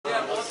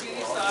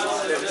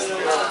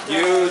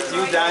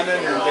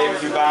Diamond or David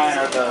Dubine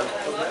are the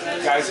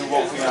guys who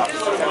woke me up.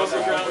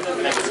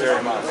 Thank you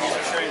very much.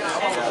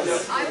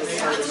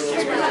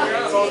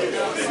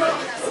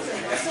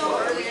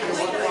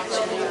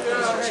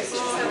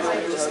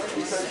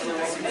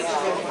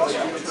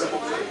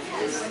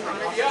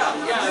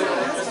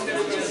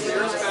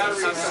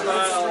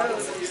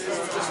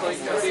 Just like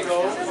big O,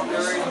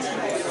 very,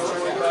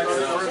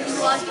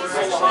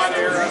 hot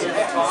air out of the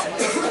top.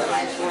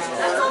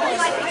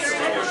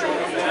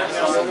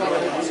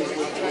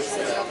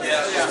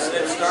 Yeah,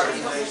 it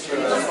started.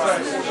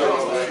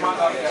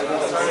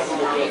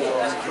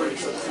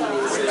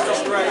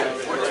 Right.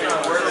 We're trying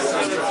to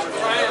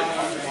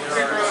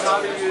figure out how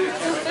to use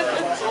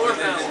solar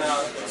panels.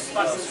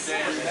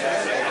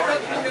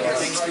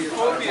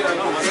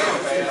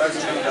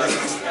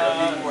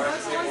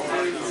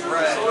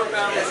 Solar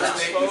panels are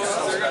exposed,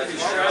 they're going to be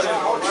shredded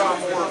more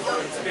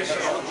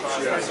efficient.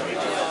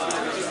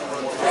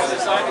 The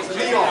design is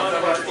being on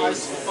of our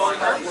polymer.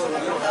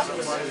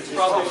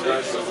 Probably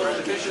makes a little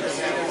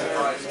efficiency.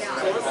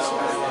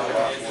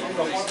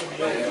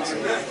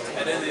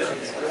 And then the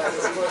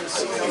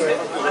so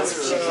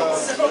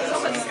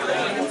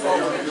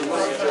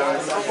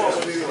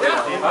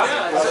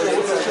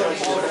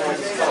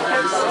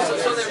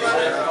they run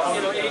it,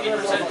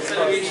 80% instead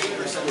of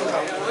 88%.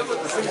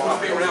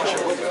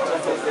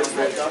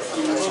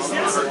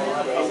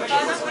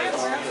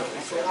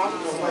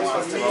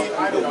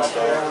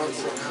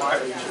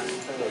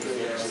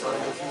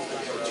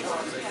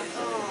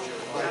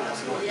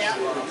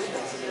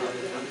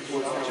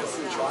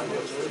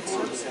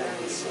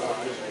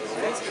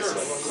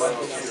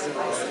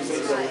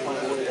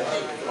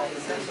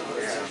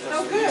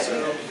 Oh, good.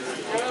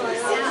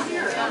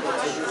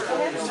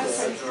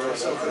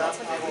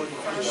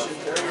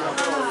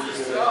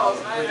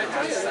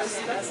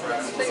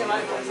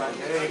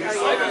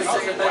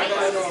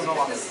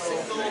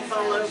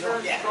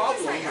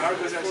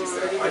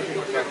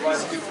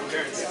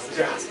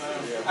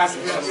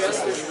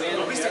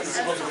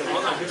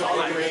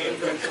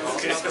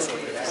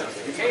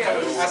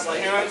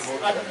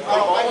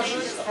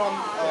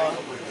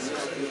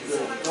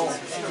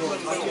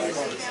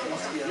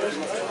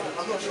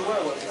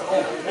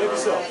 Maybe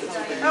so.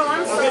 Oh,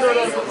 I'm sorry. I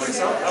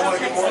want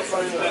to get more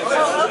fun.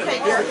 Oh, okay.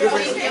 Thank you.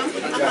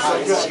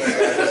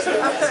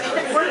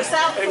 It works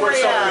out for you.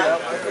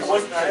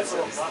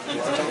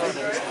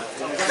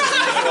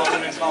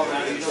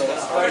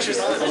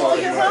 Well,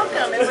 you're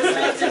welcome. It was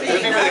meant to be.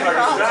 No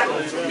problem.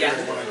 Yeah.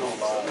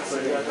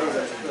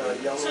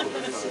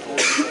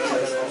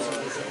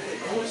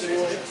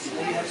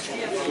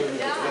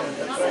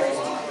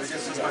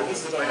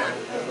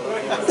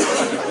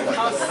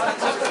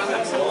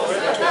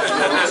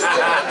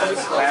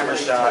 Glamour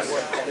shot.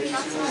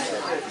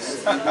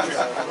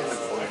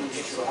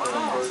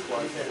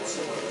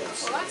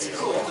 That's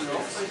cool.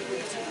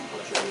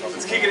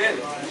 Let's kick it in.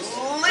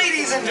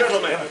 Ladies and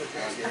gentlemen,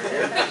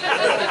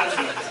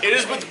 it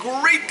is with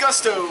great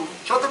gusto,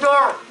 shut the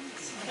door,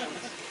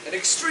 and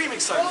extreme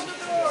excitement,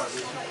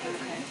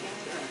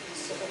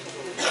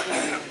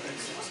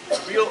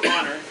 real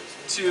honor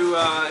to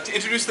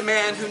introduce the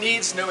man who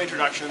needs no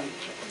introduction.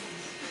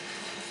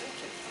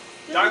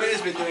 Diamond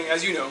has been doing,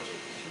 as you know,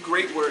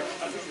 great work.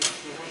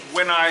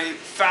 When I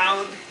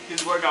found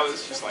his work, I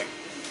was just like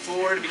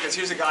floored, because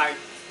here's a guy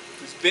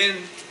who's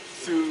been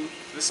through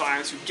the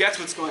science, who gets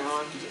what's going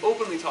on, who's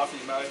openly talking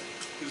about it,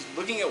 who's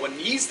looking at what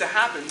needs to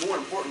happen, more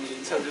importantly,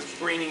 instead of just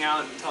braining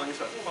out and telling us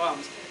about the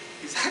problems.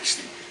 He's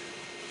actually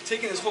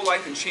taken his whole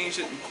life and changed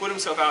it and put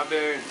himself out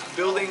there and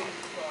building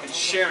and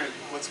sharing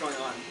what's going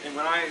on. And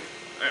when I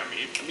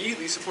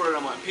immediately supported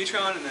him on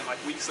Patreon, and then like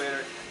weeks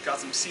later got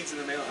some seeds in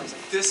the mail, I was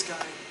like, this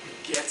guy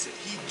gets it.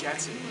 He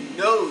gets it. He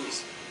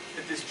knows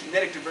that this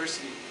genetic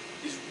diversity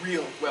is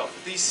real wealth.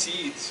 That these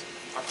seeds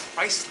are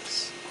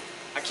priceless.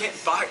 I can't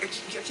buy these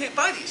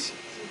seeds.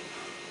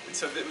 And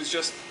so it was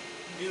just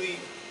really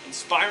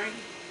inspiring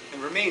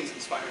and remains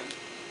inspiring.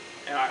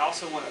 And I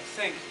also want to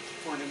thank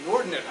for an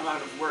inordinate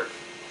amount of work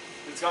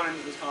that's gone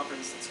into this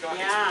conference. It's been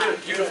a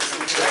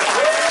beautiful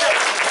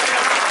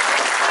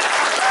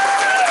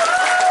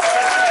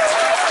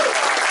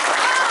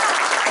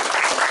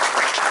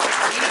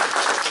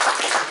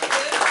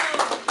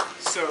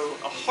So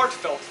a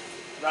heartfelt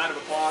round of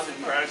applause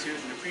and gratitude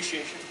and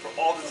appreciation for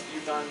all that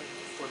you've done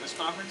for this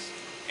conference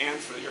and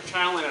for your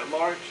channel and at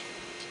large.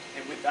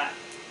 And with that,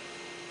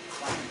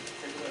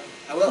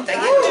 I will.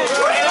 Thank you.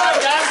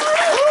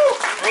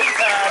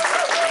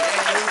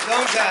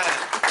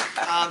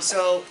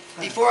 So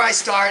before I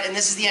start, and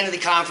this is the end of the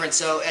conference,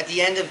 so at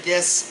the end of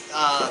this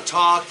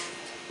talk,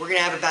 we're going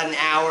to have about an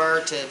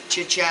hour to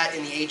chit-chat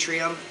in the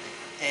atrium,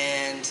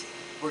 and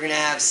we're going to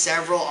have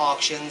several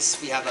auctions.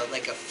 We have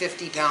like a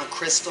 50-pound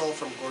crystal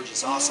from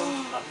Gorgeous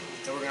Awesome that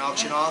we're going to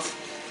auction off,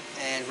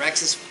 and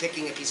Rex is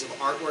picking a piece of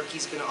artwork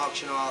he's going to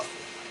auction off,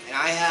 and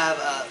I have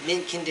a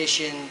mint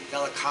condition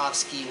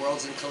Velikovsky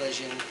Worlds in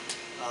Collision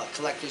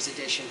collector's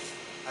edition.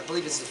 I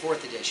believe it's the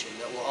 4th edition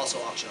that we'll also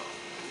auction off.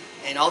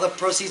 And all the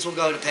proceeds will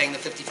go to paying the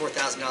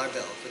 $54,000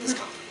 bill for this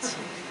conference.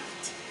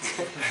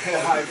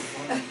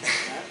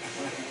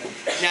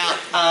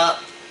 Now,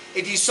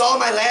 if you saw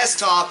my last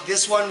talk,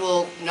 this one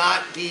will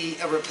not be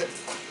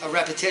a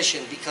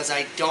repetition because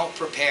I don't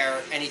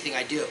prepare anything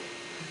I do.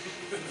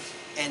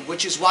 And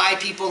which is why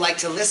people like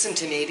to listen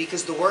to me,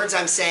 because the words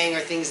I'm saying are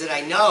things that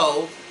I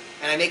know,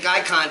 and I make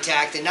eye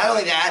contact, and not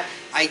only that,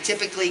 I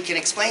typically can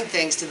explain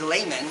things to the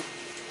layman,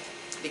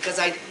 because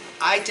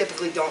I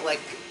typically don't like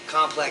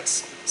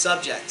complex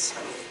subjects.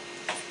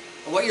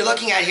 And what you're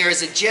looking at here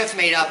is a GIF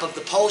made up of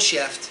the pole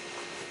shift.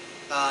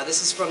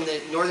 This is from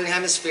the Northern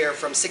Hemisphere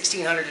from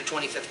 1600 to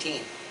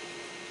 2015.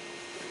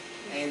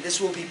 And this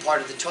will be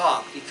part of the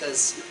talk,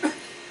 because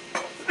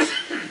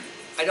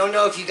I don't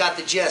know if you got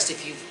the gist,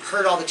 if you've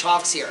heard all the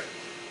talks here.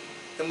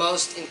 The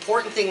most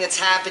important thing that's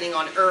happening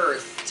on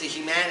Earth to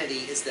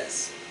humanity is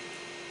this.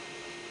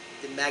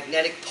 The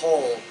magnetic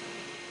pole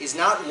is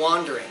not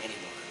wandering anymore.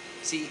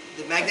 See,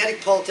 the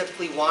magnetic pole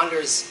typically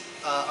wanders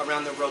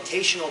around the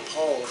rotational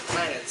pole of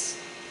planets,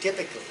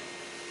 typically.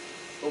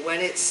 But when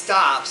it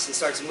stops and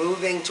starts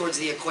moving towards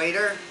the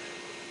equator,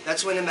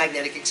 that's when a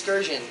magnetic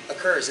excursion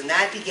occurs. And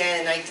that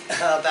began in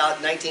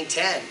about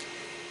 1910,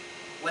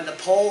 when the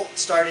pole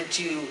started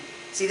to,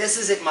 see, this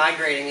isn't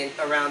migrating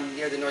around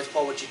near the North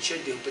Pole, which it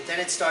should do, but then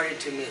it started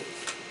to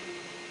move.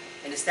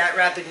 And it's that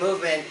rapid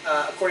movement,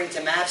 according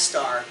to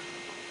Mapstar,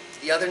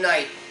 the other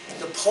night,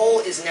 the pole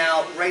is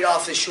now right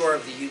off the shore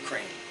of the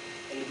Ukraine.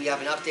 And we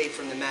have an update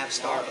from the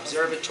Mapstar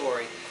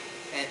Observatory.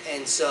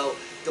 And so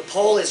the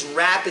pole is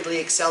rapidly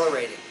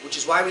accelerating, which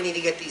is why we need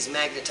to get these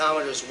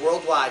magnetometers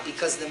worldwide,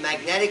 because the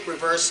magnetic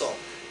reversal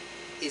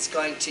is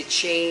going to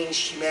change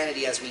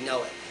humanity as we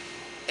know it.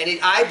 And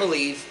I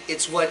believe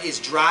it's what is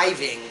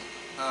driving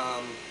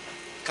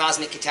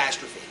cosmic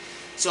catastrophe.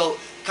 So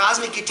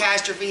cosmic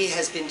catastrophe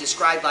has been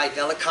described by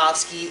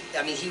Velikovsky.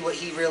 I mean, he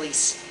really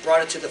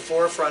brought it to the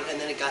forefront, and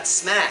then it got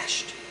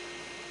smashed.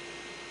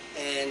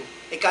 And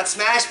it got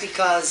smashed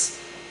because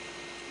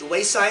the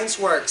way science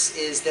works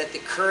is that the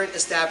current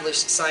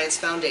established science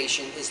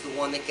foundation is the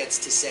one that gets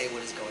to say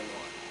what is going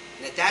on.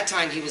 And at that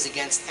time, he was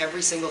against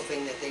every single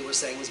thing that they were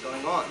saying was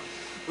going on,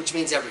 which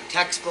means every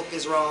textbook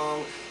is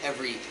wrong,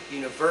 every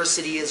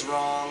university is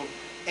wrong,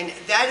 and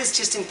that is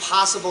just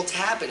impossible to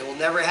happen. It will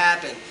never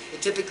happen.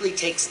 It typically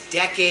takes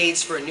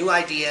decades for a new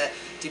idea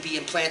to be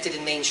implanted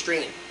in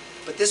mainstream.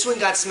 But this one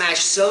got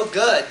smashed so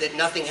good that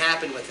nothing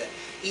happened with it.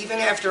 Even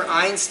after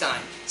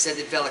Einstein said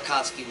that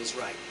Velikovsky was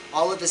right.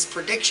 All of his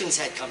predictions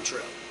had come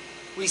true.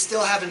 We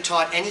still haven't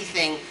taught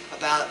anything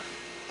about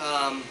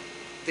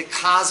the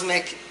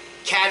cosmic,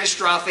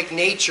 catastrophic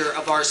nature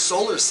of our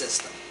solar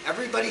system.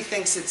 Everybody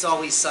thinks it's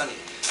always sunny.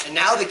 And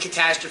now the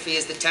catastrophe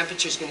is the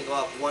temperature is going to go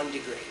up 1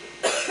 degree.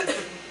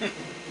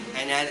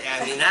 And that,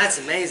 I mean, that's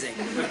amazing.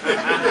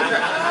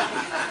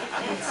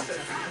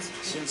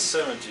 Since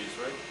 70s,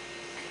 right?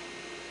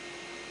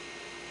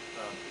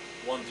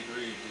 1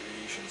 degree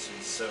deviation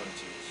since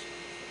 70s.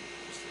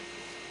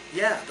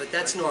 Yeah, but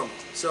that's normal.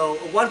 So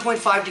a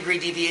 1.5 degree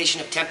deviation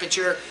of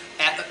temperature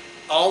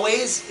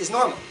always is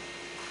normal.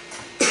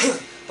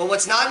 But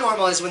what's not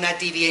normal is when that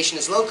deviation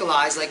is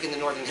localized, like in the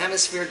Northern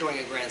Hemisphere during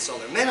a grand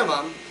solar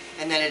minimum,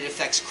 and then it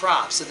affects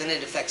crops, so then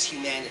it affects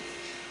humanity.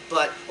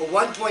 But a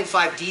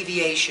 1.5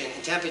 deviation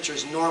in temperature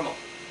is normal.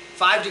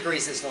 5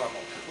 degrees is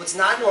normal. What's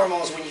not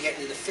normal is when you get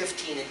into the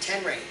 15 and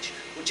 10 range,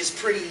 which is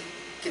pretty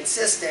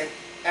consistent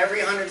every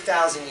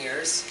 100,000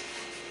 years.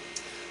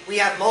 We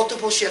have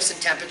multiple shifts in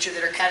temperature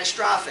that are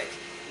catastrophic.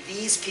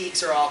 These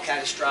peaks are all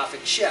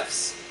catastrophic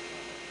shifts.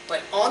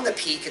 But on the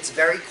peak, it's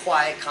very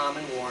quiet, calm,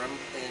 and warm,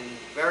 and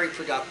very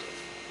productive,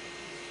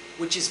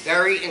 which is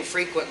very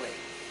infrequently.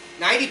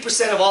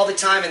 90% of all the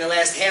time in the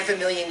last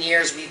 500,000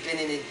 years, we've been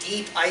in a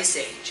deep ice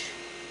age.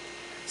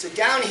 So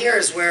down here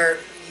is where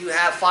you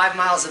have 5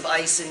 miles of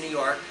ice in New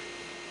York,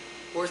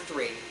 or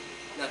 3.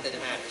 Not that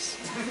it matters.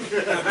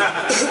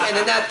 And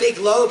then that big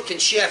lobe can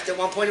shift. At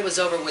one point it was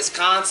over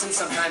Wisconsin,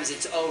 sometimes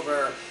it's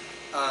over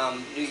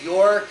New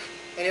York,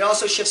 and it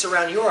also shifts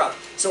around Europe.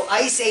 So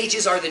ice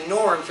ages are the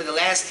norm for the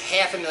last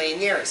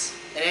 500,000 years.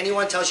 And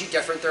anyone tells you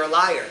different, they're a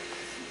liar.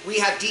 We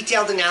have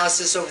detailed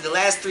analysis over the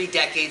last 3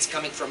 decades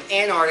coming from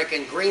Antarctica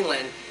and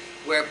Greenland,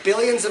 where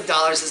billions of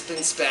dollars has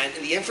been spent,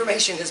 and the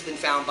information has been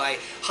found by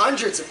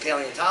hundreds of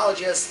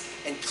paleontologists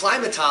and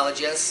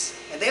climatologists,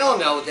 and they all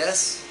know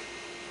this.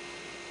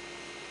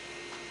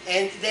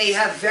 And they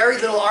have very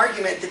little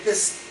argument that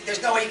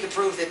there's no way you can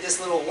prove that this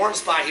little warm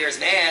spot here is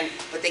man,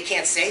 but they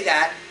can't say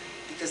that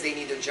because they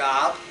need their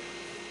job,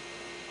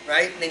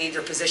 right? They need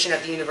their position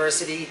at the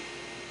university,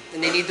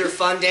 and they need their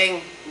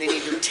funding, and they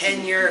need their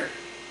tenure.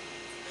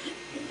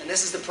 And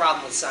this is the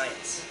problem with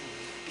science.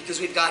 Because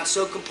we've gotten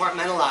so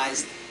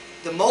compartmentalized,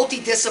 the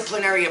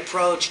multidisciplinary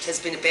approach has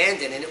been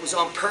abandoned, and it was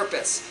on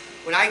purpose.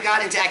 When I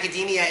got into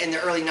academia in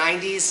the early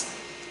 90s,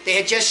 they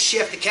had just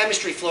shifted the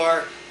chemistry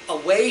floor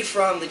away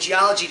from the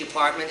geology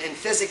department, and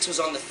physics was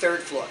on the 3rd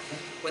floor,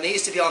 when they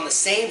used to be on the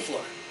same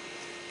floor.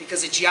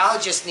 Because a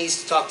geologist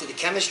needs to talk to the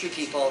chemistry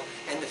people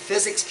and the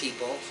physics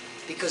people,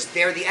 because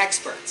they're the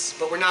experts.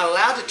 But we're not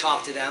allowed to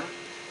talk to them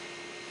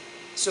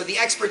So the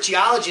expert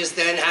geologist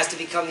then has to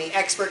become the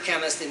expert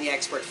chemist and the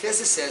expert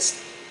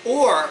physicist,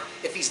 or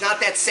if he's not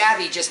that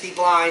savvy, just be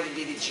blind and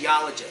be the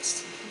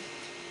geologist.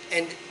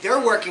 And they're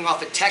working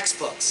off of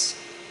textbooks.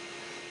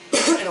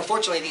 And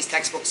unfortunately, these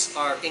textbooks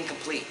are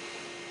incomplete.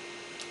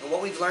 And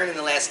what we've learned in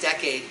the last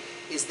decade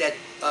is that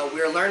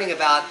we're learning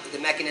about the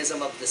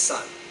mechanism of the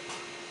sun.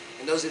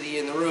 And those of you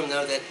in the room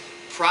know that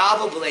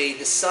probably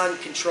the sun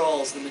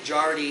controls the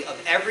majority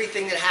of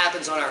everything that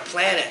happens on our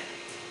planet.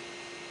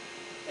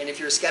 And if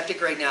you're a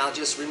skeptic right now,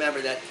 just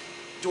remember that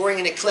during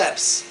an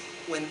eclipse,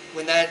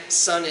 when that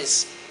sun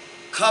is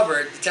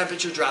covered, the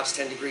temperature drops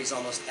 10 degrees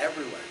almost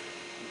everywhere.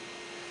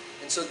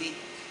 And so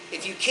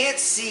if you can't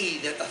see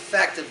the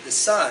effect of the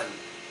sun,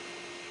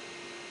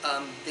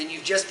 then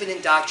you've just been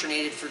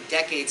indoctrinated for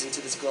decades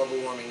into this global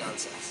warming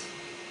nonsense.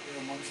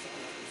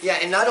 Yeah,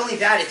 and not only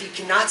that, if you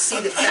cannot see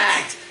the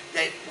fact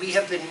that we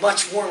have been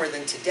much warmer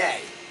than today,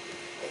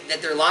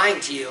 that they're lying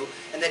to you,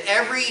 and that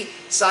every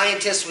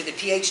scientist with a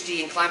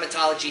PhD in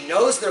climatology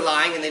knows they're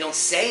lying and they don't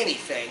say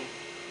anything,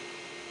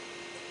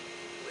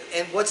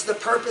 and what's the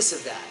purpose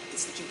of that?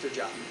 It's to keep their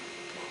job.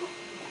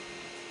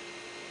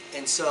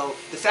 And so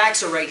the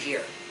facts are right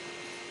here.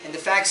 And the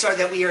facts are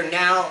that we are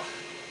now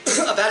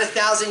about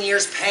 1,000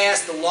 years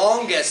past the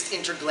longest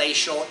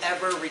interglacial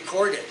ever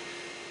recorded.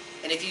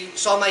 And if you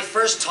saw my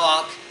first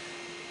talk,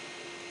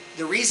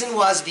 the reason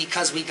was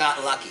because we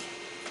got lucky.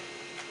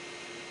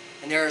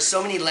 And there are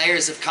so many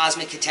layers of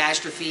cosmic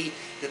catastrophe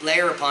that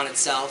layer upon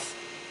itself.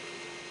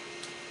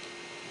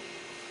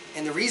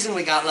 And the reason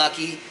we got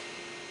lucky...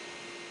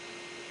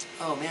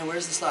 Oh man,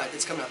 where's the slide?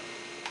 It's coming up.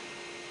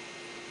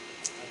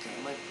 Okay,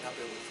 I might not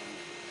be able to find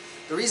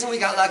it. The reason we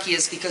got lucky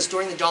is because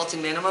during the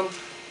Dalton minimum,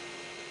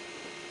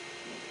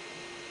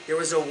 there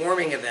was a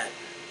warming event.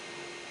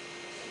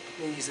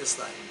 Let me use this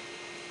slide.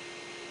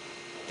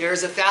 There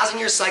is a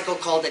 1,000-year cycle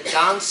called the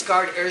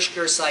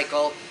Damsgaard-Oeschger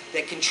cycle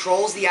that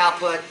controls the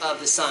output of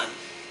the sun.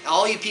 Now,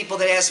 all you people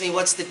that ask me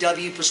what's the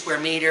W per square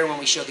meter when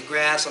we show the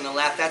graphs on the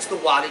left, that's the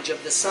wattage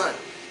of the sun.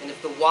 And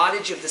if the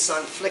wattage of the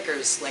sun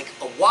flickers like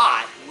a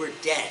watt, we're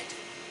dead.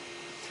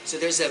 So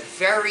there's a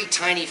very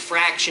tiny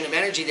fraction of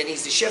energy that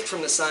needs to shift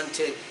from the sun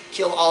to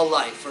kill all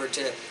life or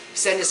to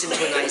send us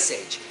into an ice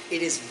age.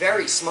 It is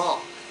very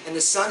small, and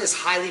the sun is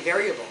highly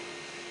variable.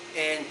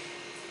 And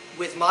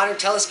with modern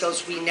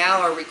telescopes, we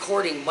now are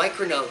recording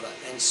micronova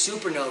and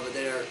supernova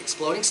that are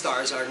exploding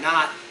stars are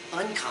not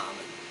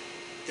uncommon.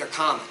 They're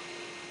common.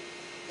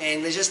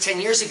 And just 10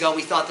 years ago,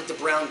 we thought that the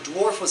brown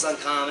dwarf was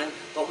uncommon,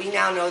 but we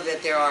now know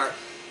that there are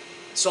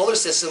solar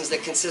systems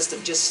that consist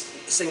of just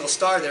a single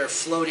star that are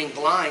floating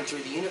blind through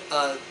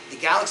the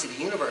galaxy,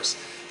 the universe.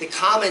 The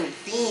common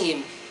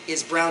theme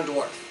is brown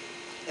dwarf.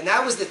 And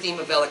that was the theme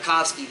of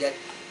Velikovsky, that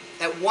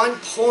at one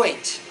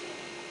point,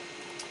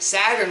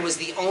 Saturn was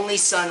the only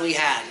sun we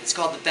had. It's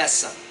called the best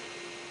sun.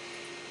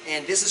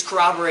 And this is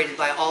corroborated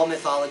by all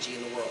mythology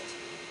in the world.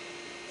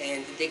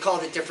 And they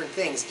called it different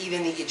things.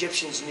 Even the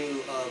Egyptians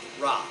knew of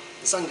Ra,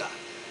 the sun god.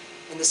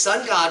 And the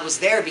sun god was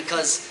there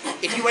because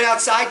if you went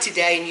outside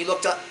today and you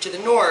looked up to the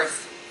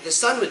north, the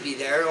sun would be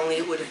there, only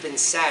it would have been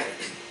Saturn.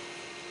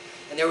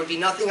 And there would be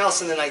nothing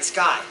else in the night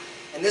sky.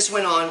 And this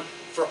went on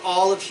for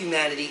all of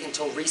humanity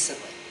until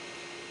recently.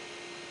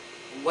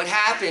 And what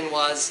happened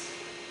was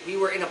we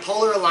were in a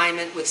polar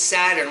alignment with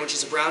Saturn, which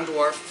is a brown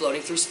dwarf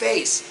floating through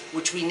space,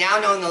 which we now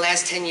know in the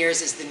last 10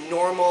 years is the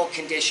normal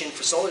condition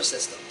for solar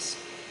systems.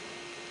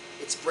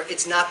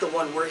 It's not the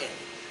one we're in.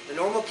 The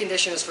normal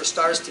condition is for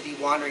stars to be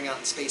wandering out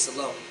in space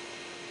alone.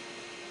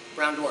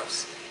 Brown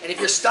dwarfs. And if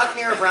you're stuck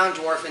near a brown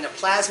dwarf in a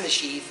plasma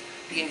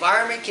sheath, the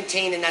environment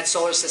contained in that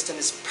solar system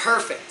is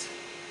perfect.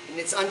 And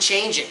it's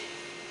unchanging.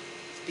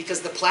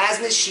 Because the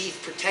plasma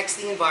sheath protects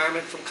the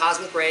environment from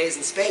cosmic rays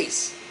and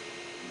space.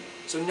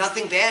 So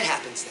nothing bad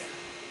happens there.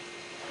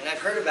 And I've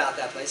heard about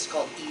that place. It's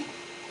called Eden.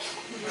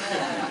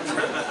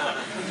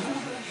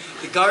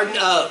 The Garden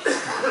of.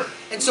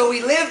 And so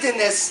we lived in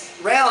this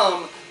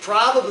realm.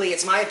 Probably,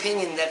 it's my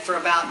opinion, that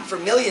for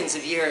millions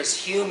of years,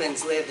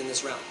 humans lived in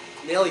this realm.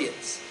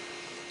 Millions.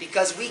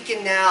 Because we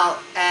can now,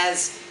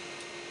 as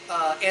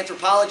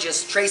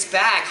anthropologists, trace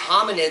back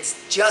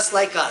hominids just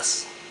like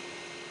us.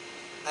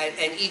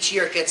 And each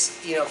year it gets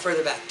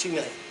further back, 2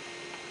 million,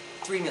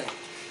 3 million.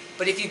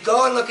 But if you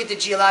go and look at the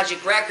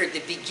geologic record,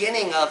 the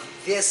beginning of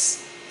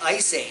this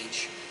ice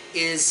age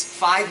is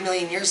 5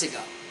 million years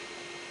ago.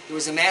 There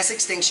was a mass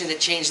extinction that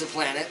changed the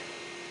planet.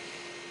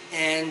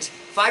 And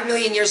 5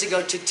 million years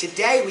ago to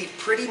today, we've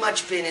pretty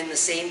much been in the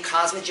same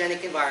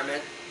cosmogenic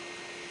environment,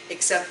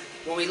 except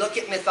when we look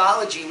at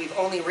mythology, we've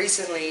only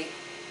recently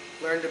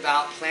learned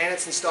about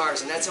planets and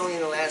stars, and that's only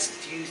in the last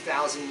few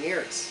thousand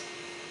years.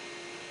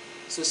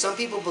 So some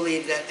people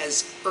believe that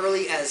as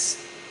early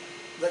as,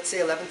 let's say,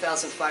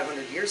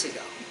 11,500 years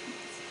ago.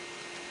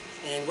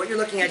 And what you're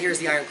looking at here is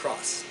the Iron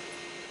Cross.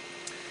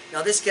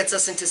 Now this gets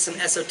us into some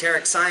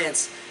esoteric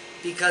science,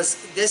 because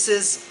this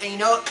is,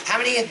 and how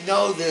many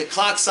know the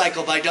clock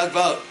cycle by Doug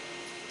Vogt?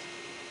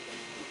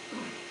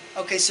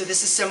 Okay, so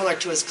this is similar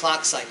to his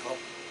clock cycle.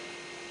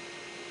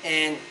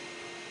 And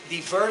The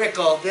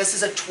vertical, this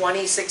is a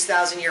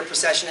 26,000 year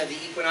precession of the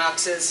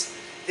equinoxes.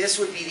 This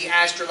would be the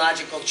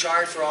astrological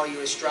chart for all you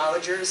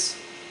astrologers.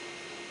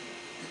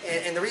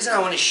 And the reason I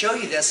want to show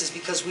you this is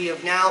because we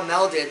have now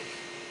melded,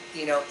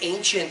 you know,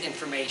 ancient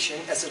information,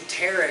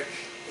 esoteric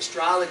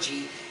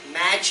astrology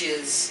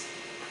matches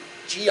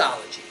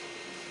geology.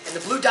 And the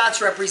blue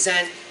dots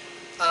represent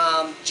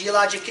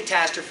geologic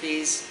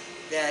catastrophes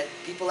that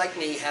people like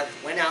me have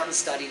went out and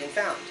studied and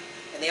found.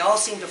 And they all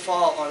seem to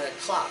fall on a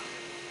clock.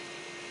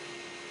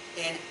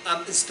 And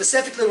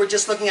specifically, we're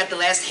just looking at the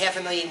last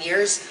 500,000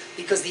 years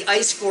because the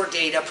ice core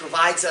data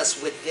provides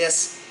us with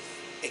this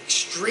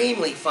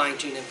extremely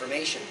fine-tuned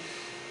information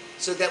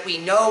so that we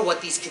know what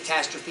these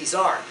catastrophes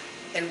are.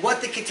 And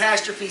what the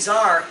catastrophes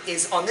are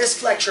is on this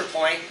flexure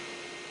point,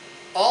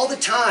 all the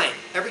time,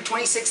 every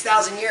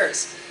 26,000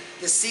 years,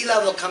 the sea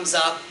level comes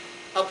up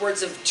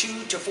upwards of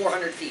 200 to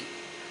 400 feet.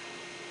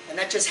 And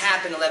that just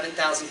happened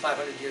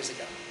 11,500 years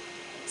ago.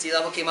 Sea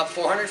level came up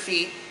 400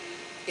 feet.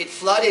 It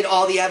flooded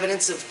all the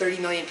evidence of 30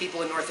 million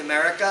people in North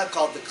America,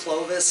 called the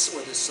Clovis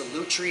or the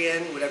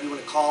Solutrean, whatever you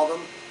want to call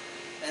them.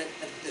 And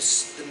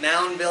the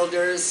mound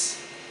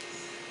builders.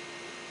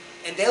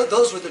 And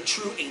those were the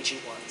true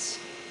ancient ones.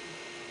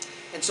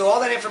 And so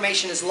all that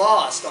information is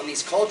lost on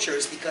these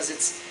cultures because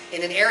it's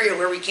in an area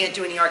where we can't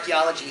do any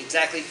archaeology,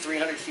 exactly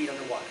 300 feet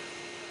underwater.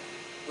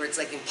 Where it's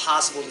like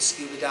impossible to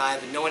scuba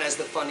dive and no one has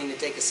the funding to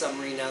take a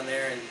submarine down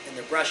there and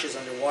their brushes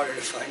underwater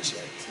to find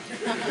shit.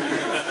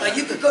 Like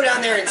you could go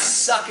down there and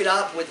suck it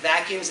up with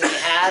vacuums that they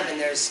have, and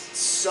there's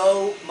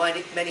so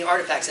many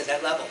artifacts at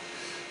that level.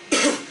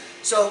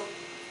 So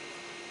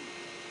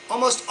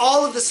almost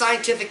all of the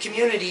scientific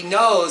community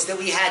knows that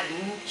we had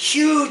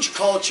huge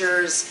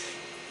cultures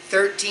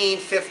 13,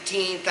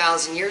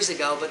 15,000 years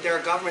ago, but there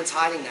are governments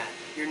hiding that.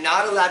 You're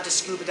not allowed to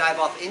scuba dive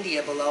off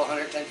India below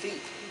 110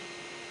 feet.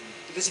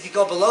 Because if you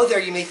go below there,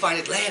 you may find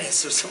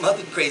Atlantis or some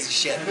other crazy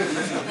shit.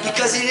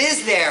 Because it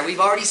is there. We've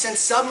already sent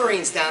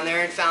submarines down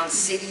there and found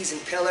cities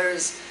and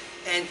pillars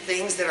and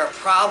things that are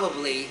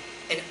probably,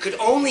 and could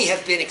only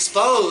have been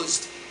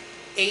exposed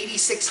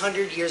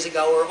 8,600 years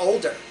ago or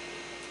older.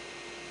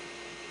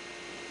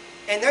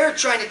 And they're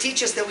trying to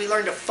teach us that we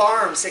learned to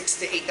farm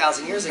 6,000 to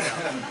 8,000 years ago.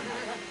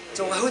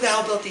 So who the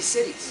hell built these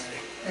cities?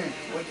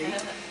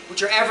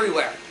 Which are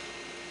everywhere.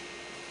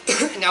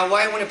 Now,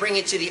 why I want to bring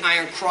it to the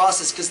Iron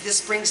Cross is because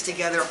this brings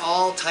together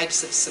all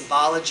types of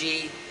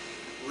symbology,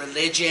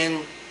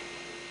 religion,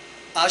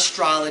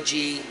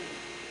 astrology,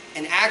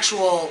 and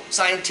actual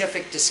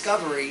scientific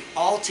discovery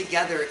all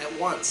together at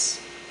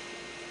once.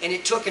 And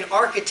it took an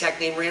architect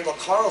named Randall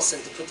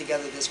Carlson to put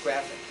together this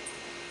graphic,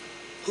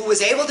 who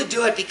was able to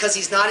do it because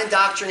he's not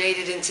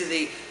indoctrinated into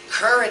the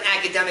current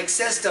academic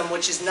system,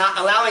 which is not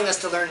allowing us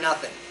to learn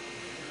nothing.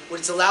 What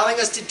it's allowing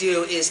us to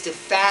do is to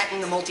fatten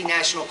the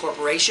multinational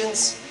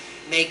corporations,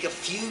 make a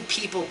few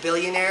people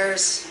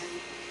billionaires,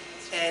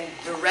 and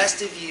the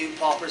rest of you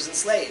paupers and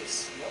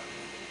slaves.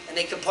 And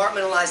they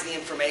compartmentalize the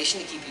information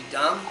to keep you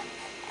dumb,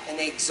 and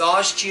they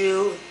exhaust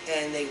you,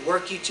 and they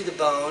work you to the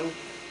bone,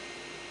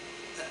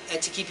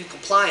 and to keep you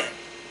compliant.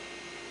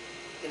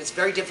 And it's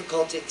very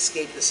difficult to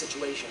escape the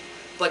situation.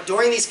 But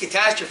during these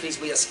catastrophes,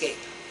 we escape.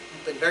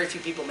 But very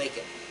few people make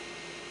it.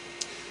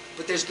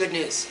 But there's good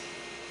news.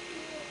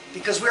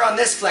 Because we're on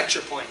this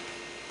flexure point.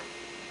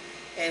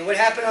 And what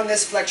happened on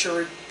this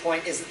flexure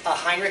point is a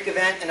Heinrich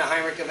event and a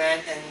Heinrich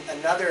event and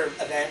another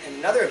event and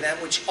another event,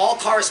 which all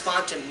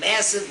correspond to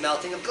massive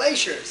melting of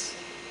glaciers,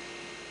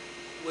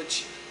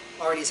 which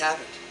already has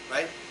happened,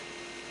 right?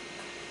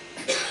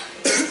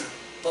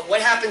 But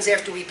what happens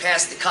after we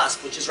pass the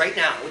cusp, which is right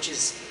now, which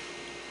is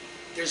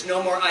there's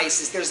no more ice,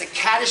 is there's a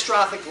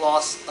catastrophic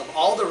loss of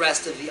all the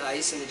rest of the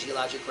ice in the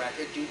geologic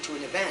record due to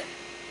an event.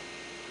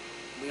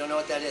 We don't know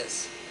what that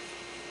is.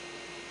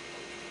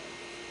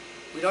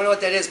 We don't know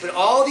what that is, but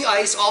all the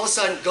ice all of a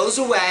sudden goes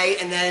away,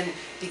 and then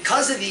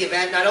because of the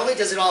event, not only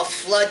does it all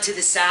flood to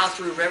the south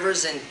through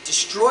rivers and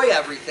destroy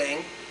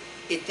everything,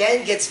 it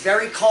then gets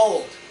very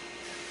cold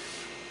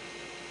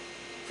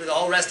for the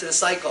whole rest of the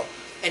cycle.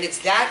 And it's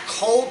that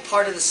cold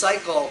part of the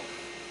cycle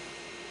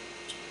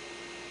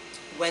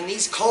when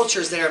these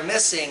cultures that are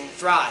missing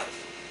thrive.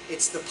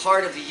 It's the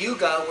part of the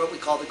Yuga, what we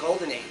call the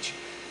Golden Age.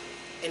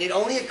 And it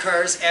only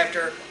occurs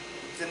after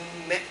the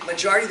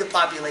majority of the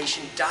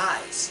population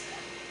dies.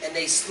 And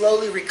they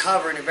slowly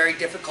recover in a very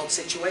difficult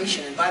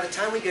situation. And by the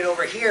time we get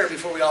over here,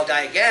 before we all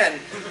die again,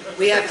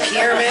 we have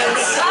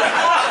pyramids.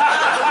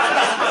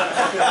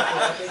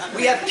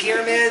 We have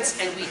pyramids,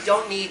 and we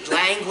don't need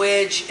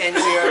language, and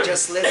we are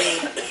just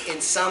living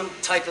in some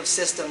type of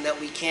system that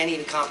we can't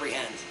even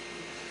comprehend.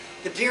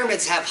 The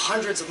pyramids have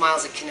hundreds of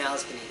miles of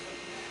canals beneath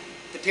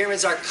them. The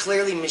pyramids are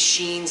clearly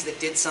machines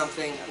that did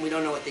something. We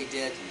don't know what they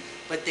did,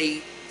 but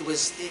it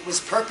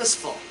was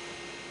purposeful.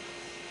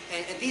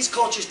 And these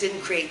cultures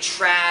didn't create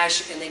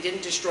trash, and they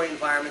didn't destroy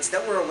environments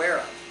that we're aware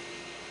of.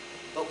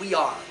 But we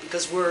are,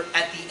 because we're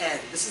at the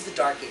end. This is the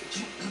Dark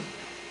Age.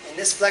 And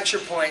this flexure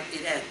point,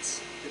 it ends.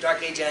 The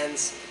Dark Age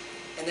ends,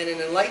 and then an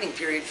enlightening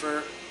period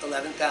for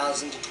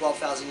 11,000 to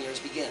 12,000 years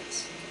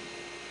begins.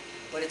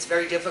 But it's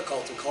very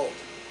difficult and cold.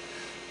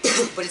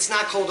 but it's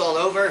not cold all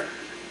over.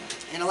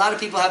 And a lot of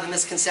people have the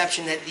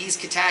misconception that these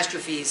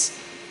catastrophes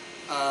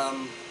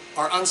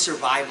are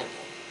unsurvivable.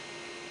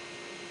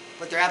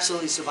 But they're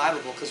absolutely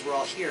survivable because we're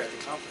all here at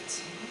the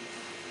conference.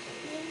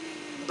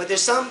 But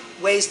there's some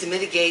ways to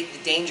mitigate the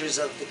dangers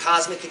of the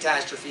cosmic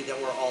catastrophe that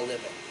we're all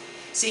living.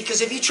 See,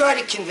 because if you try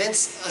to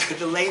convince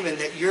the layman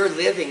that you're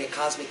living a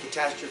cosmic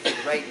catastrophe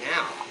right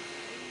now,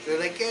 they're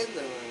like,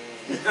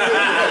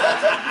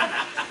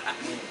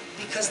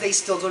 because they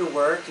still go to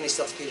work and they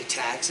still have to pay the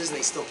taxes and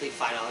they still pay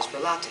 $5 for a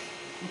latte.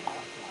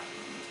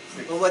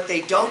 But what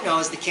they don't know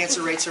is the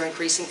cancer rates are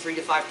increasing 3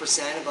 to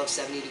 5% above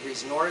 70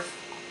 degrees north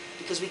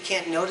because we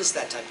can't notice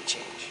that type of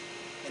change.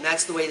 And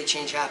that's the way the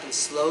change happens,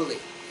 slowly,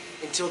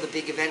 until the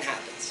big event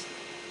happens.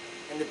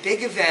 And the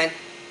big event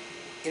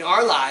in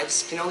our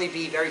lives can only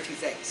be very few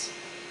things.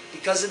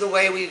 Because of the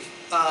way we've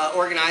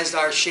organized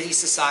our shitty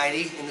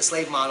society in the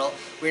slave model,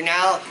 we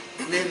now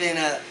live in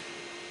a,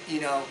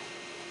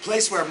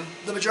 place where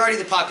the majority of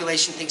the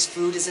population thinks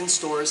food is in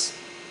stores,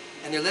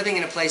 and they're living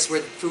in a place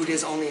where food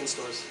is only in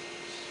stores.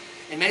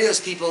 And many of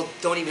those people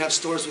don't even have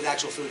stores with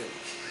actual food in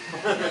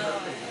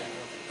them.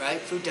 Right?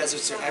 Food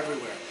deserts are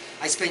everywhere.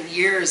 I spent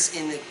years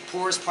in the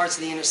poorest parts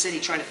of the inner city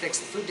trying to fix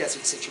the food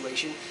desert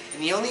situation,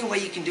 and the only way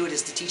you can do it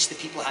is to teach the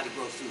people how to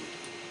grow food.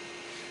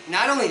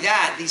 Not only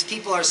that, these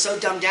people are so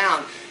dumbed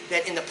down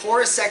that in the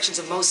poorest sections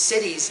of most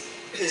cities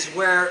is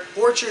where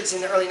orchards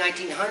in the early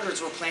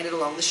 1900s were planted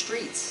along the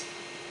streets.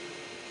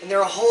 And there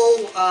are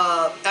whole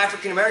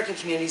African American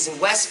communities in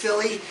West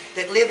Philly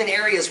that live in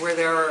areas where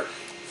there are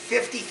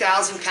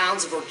 50,000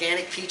 pounds of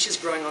organic peaches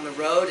growing on the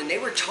road, and they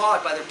were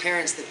taught by their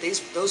parents that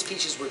those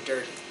peaches were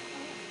dirty.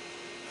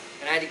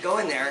 And I had to go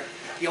in there,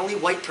 the only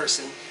white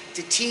person,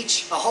 to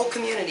teach a whole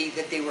community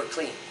that they were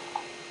clean.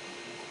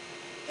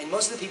 And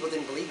most of the people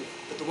didn't believe me.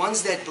 But the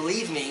ones that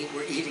believed me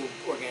were eating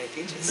organic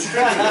peaches. And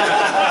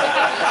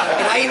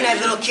I even had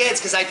little kids,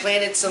 because I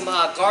planted some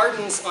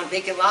gardens on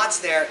vacant lots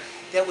there,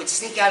 that would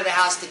sneak out of the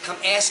house to come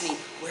ask me,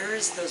 where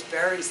is those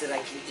berries that I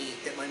can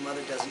eat that my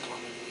mother doesn't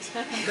want me to eat?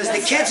 Because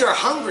the kids are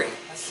hungry.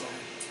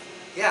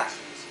 Yeah.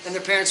 And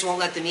their parents won't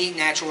let them eat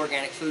natural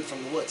organic food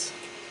from the woods.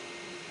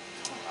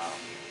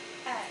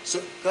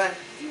 So, go ahead.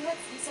 You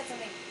said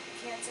something,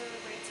 cancer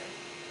rates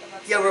are...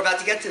 Yeah, we're about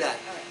to get to that.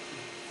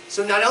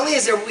 So not only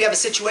is we have a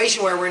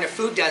situation where we're in a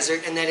food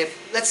desert, and that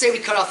if, let's say we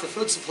cut off the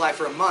food supply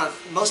for a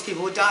month, most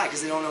people would die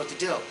because they don't know what to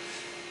do.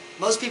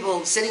 Most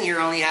people sitting here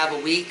only have a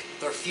week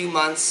or a few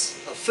months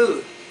of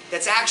food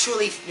that's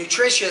actually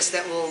nutritious,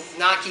 that will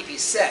not keep you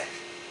sick.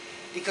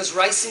 Because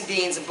rice and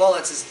beans and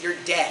bullets, you're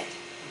dead.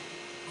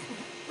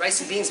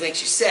 Rice and beans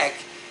makes you sick.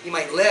 You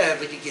might live,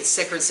 but you get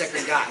sicker and sicker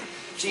and die.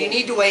 So you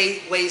need to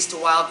ways to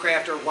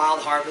wildcraft or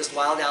wild harvest,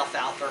 wild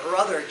alfalfa, or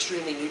other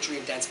extremely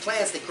nutrient-dense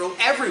plants that grow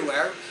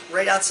everywhere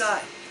right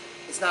outside.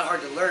 It's not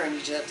hard to learn, you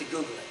just have to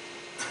Google it.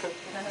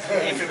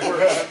 If it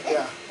works,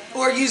 yeah.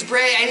 Or use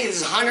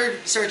there's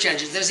 100 search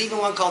engines. There's even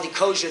one called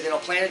Ecosia that'll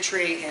plant a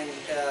tree in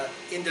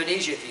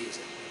Indonesia if you use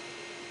it.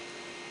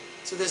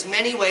 So there's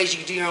many ways you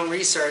can do your own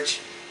research,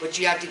 but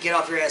you have to get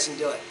off your ass and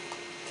do it.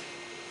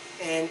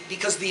 And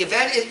because the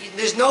event,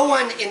 there's no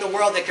one in the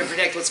world that can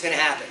predict what's going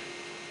to happen.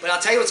 But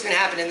I'll tell you what's going to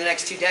happen in the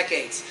next 2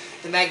 decades.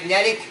 The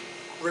magnetic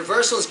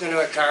reversal is going to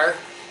occur.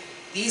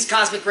 These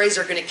cosmic rays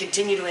are going to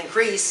continue to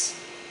increase.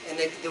 And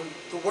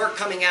the work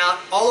coming out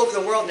all over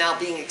the world now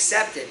being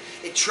accepted.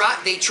 They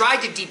tried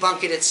to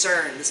debunk it at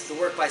CERN. This is the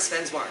work by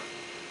Svensmark.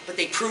 But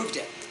they proved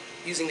it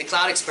using the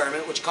cloud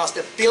experiment, which cost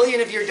 $1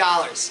 billion of your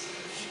dollars.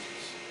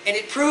 And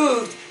it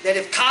proved that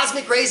if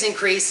cosmic rays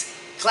increase,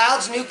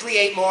 clouds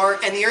nucleate more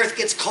and the Earth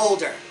gets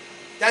colder.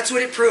 That's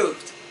what it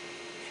proved.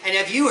 And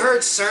have you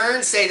heard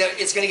CERN say that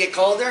it's going to get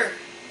colder?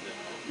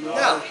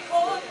 No.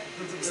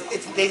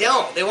 They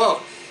don't. They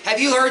won't.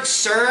 Have you heard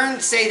CERN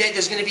say that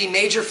there's going to be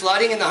major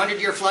flooding and the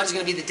 100-year flood is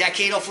going to be the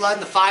decadal flood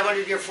and the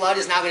 500-year flood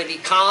is now going to be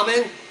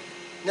common?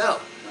 No.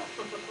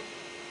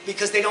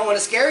 Because they don't want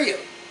to scare you.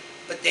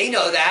 But they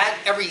know that.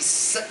 Every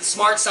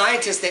smart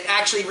scientist that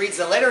actually reads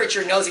the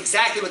literature knows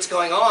exactly what's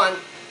going on.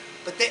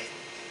 But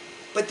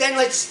then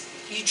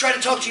you try to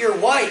talk to your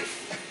wife.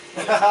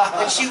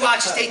 And she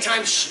watches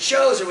daytime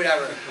shows or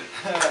whatever.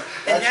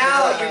 And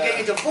now you're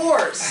getting a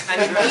divorce. I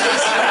mean,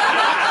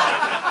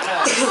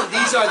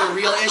 these are the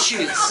real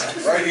issues.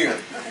 Right here.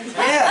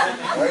 Yeah.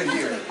 Right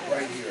here.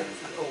 Right here.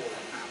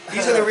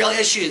 These are the real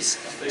issues.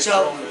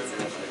 So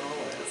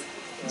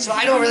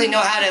I don't really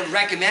know how to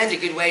recommend a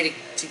good way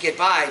to get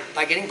by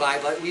getting by,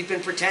 but we've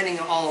been pretending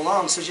all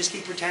along, so just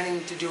keep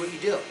pretending to do what you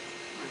do.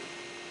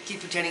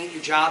 Keep pretending at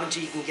your job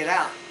until you can get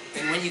out.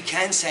 And when you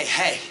can, say,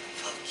 hey,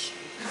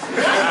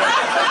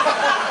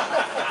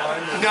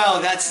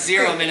 no, that's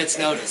 0 minutes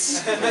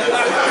notice.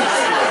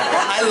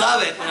 I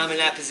love it when I'm in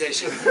that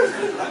position.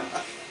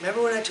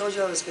 Remember when I told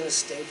you I was going to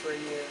stay for a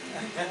year?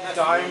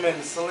 Diamond,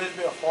 it's a little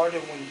bit harder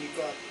when you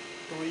got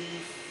 3,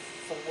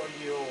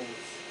 4-year-olds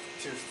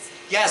to...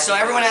 Yeah, so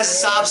everyone has a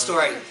sob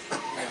story.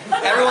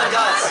 Everyone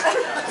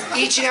does.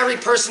 Each and every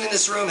person in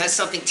this room has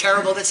something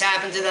terrible that's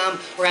happened to them,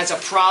 or has a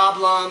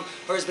problem,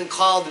 or has been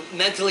called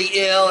mentally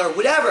ill, or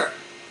whatever.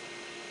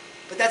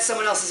 But that's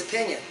someone else's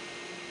opinion,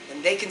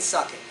 and they can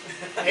suck it.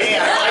 Hey,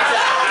 I like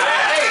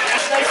that. Hey,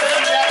 that's nice to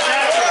see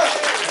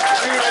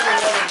that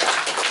natural.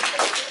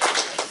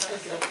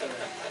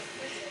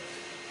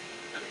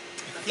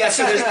 Yeah,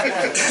 so there's, That's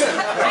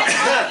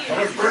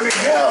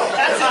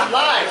not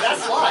live.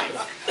 That's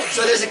live.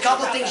 so there's a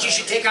couple things you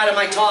should take out of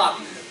my talk.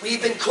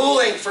 We've been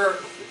cooling for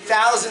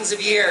thousands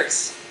of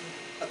years,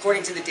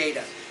 according to the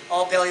data.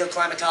 All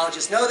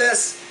paleoclimatologists know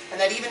this, and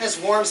that even this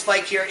warm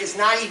spike here is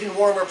not even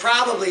warmer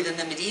probably than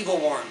the medieval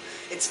warm.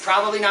 It's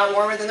probably not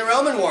warmer than the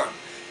Roman warm.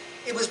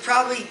 It was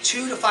probably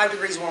 2 to 5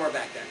 degrees warmer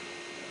back then,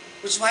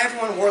 which is why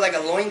everyone wore like a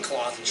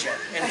loincloth and shit,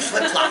 and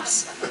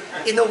flip-flops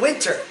in the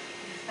winter.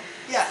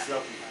 Yeah.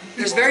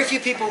 There's very few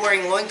people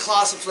wearing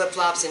loincloths and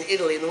flip-flops in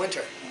Italy in the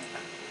winter.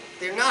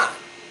 They're not,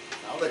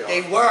 but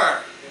they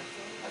were.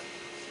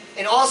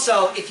 And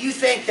also, if you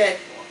think that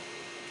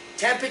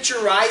temperature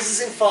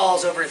rises and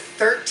falls over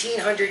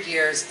 1,300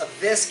 years of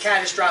this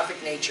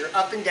catastrophic nature,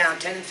 up and down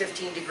 10 and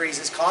 15 degrees,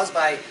 is caused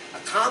by a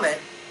comet,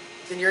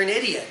 then you're an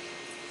idiot.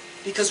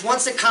 Because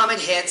once a comet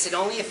hits, it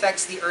only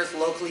affects the Earth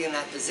locally in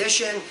that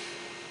position.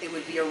 It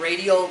would be a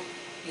radial,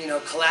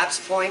 collapse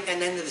point,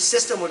 and then the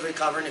system would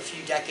recover in a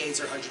few decades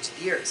or hundreds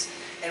of years.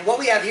 And what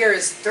we have here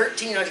is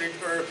 1,300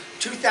 or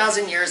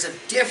 2,000 years of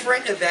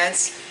different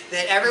events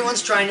that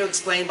everyone's trying to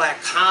explain by a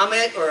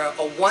comet or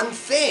a one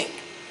thing,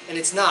 and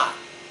it's not.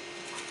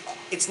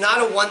 It's not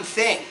a one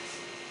thing,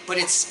 but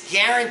it's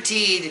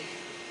guaranteed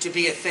to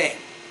be a thing.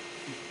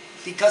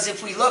 Because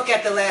if we look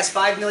at the last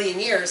 5 million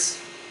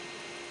years,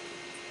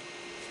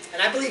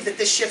 and I believe that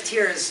this shift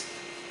here is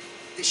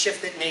the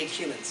shift that made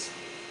humans.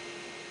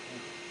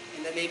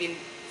 And that maybe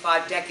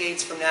 5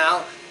 decades from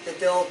now, that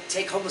they'll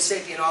take Homo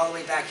sapien all the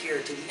way back here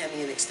to the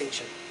imminent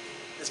extinction.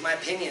 That's my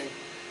opinion.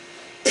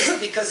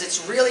 Because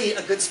it's really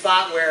a good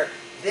spot where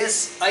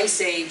this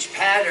ice age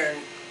pattern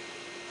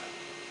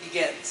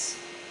begins.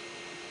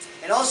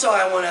 And also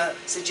I want to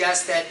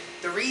suggest that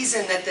the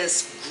reason that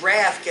this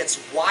graph gets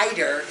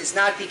wider is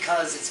not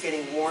because it's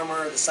getting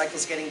warmer or the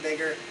cycle's getting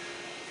bigger.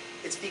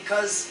 It's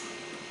because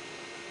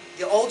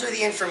the older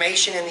the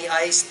information in the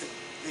ice,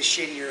 the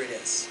shittier it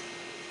is.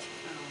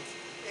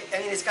 I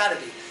mean, it's got to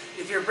be.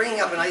 If you're bringing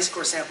up an ice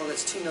core sample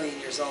that's 2 million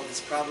years old, it's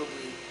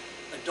probably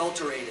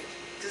adulterated.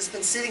 Because it's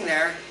been sitting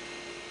there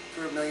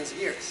for millions of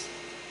years.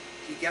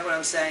 You get what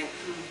I'm saying?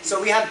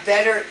 So we have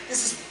better,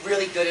 this is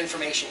really good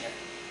information here.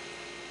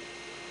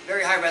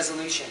 Very high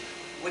resolution.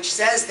 Which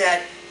says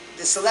that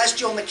the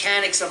celestial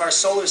mechanics of our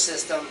solar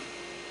system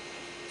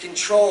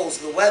controls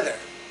the weather.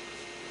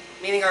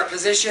 Meaning our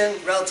position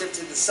relative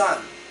to the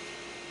sun.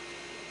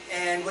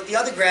 And what the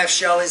other graphs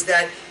show is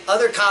that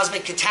other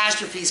cosmic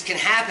catastrophes can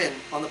happen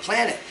on the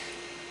planet.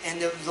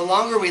 And the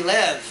longer we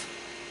live,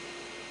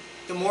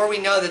 the more we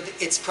know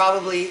that it's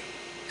probably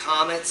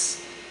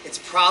comets, it's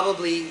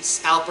probably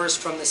outbursts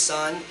from the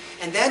sun,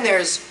 and then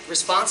there's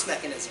response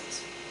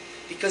mechanisms.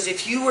 Because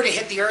if you were to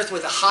hit the Earth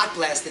with a hot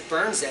blast that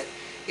burns it,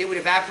 it would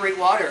evaporate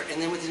water,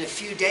 and then within a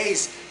few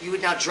days, you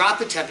would now drop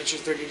the temperature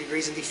 30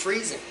 degrees and be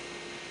freezing.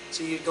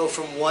 So you'd go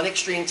from one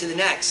extreme to the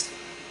next.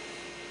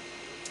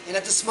 And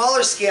at the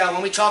smaller scale,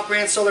 when we talk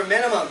grand solar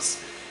minimums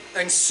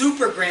and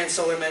super grand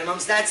solar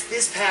minimums, that's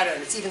this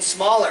pattern. It's even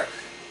smaller.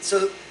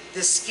 So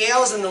the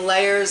scales and the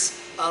layers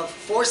of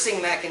forcing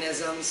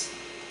mechanisms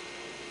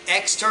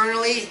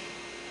externally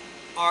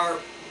are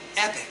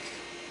epic.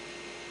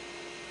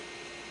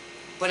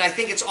 But I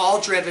think it's all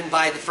driven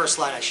by the first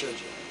slide I showed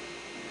you.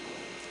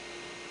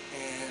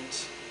 And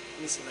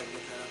let me see if I can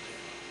get that up here.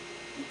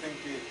 You think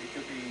it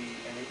could be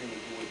anything to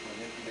do with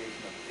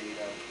manipulation of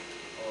data,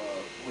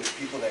 with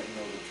people that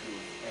know the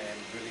truth and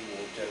really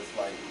will just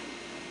like,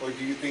 or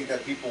do you think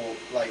that people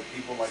like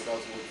us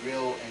will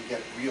drill and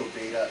get real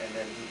data and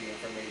then do the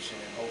information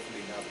and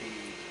hopefully not be?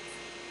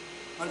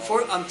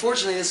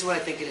 Unfortunately, this is what I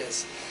think it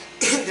is.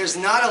 There's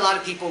not a lot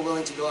of people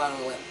willing to go out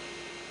on a limb.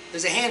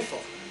 There's a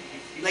handful.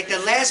 Like the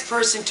last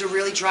person to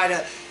really try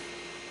to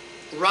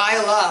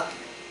rile up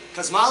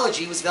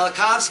cosmology was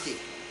Velikovsky.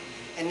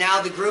 And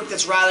now the group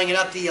that's riling it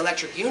up, the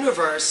Electric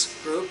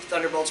Universe group,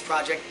 Thunderbolts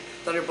Project,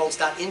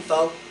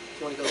 thunderbolts.info, if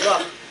you want to go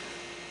look,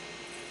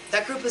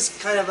 that group is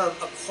kind of a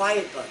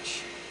quiet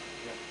bunch.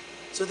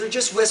 So they're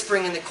just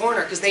whispering in the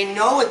corner because they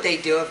know what they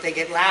do if they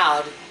get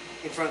loud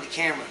in front of the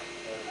camera.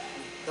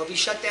 They'll be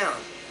shut down.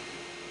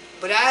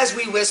 But as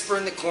we whisper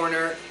in the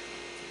corner,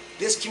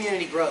 this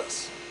community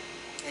grows.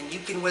 And you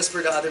can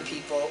whisper to other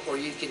people or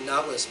you can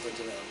not whisper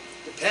to them,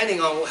 depending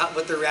on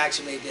what their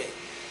reaction may be.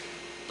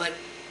 But,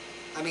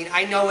 I mean,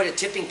 I know what a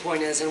tipping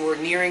point is, and we're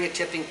nearing a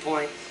tipping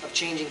point of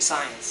changing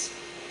science.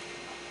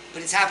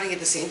 But it's happening at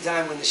the same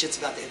time when the shit's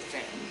about to hit the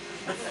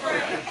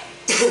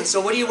fan.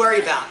 So what do you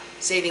worry about?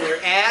 Saving your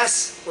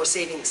ass or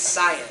saving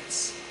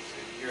science?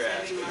 Your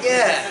ass.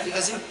 Yeah,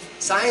 because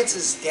science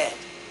is dead.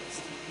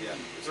 Yeah.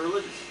 It's a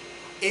religion.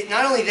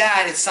 Not only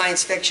that, it's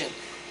science fiction.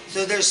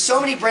 So there's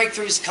so many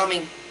breakthroughs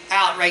coming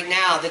out right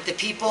now that the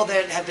people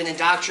that have been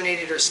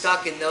indoctrinated or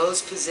stuck in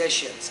those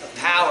positions of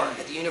power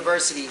at the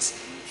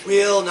universities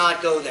will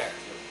not go there.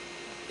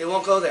 They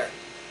won't go there.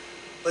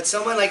 But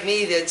someone like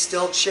me that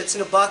still shits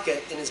in a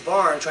bucket in his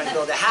barn trying to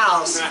build a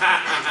house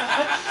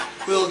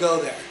will go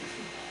there.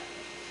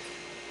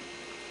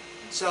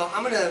 So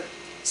I'm going to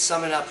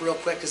sum it up real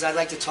quick because I'd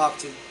like to talk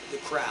to the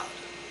crowd.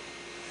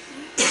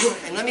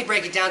 And let me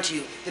break it down to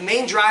you. The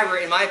main driver,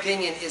 in my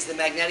opinion, is the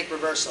magnetic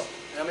reversal.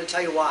 And I'm going to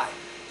tell you why.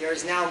 There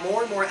is now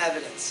more and more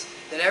evidence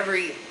that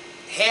every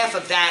half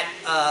of that,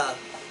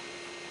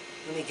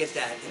 let me get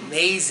that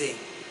amazing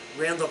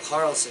Randall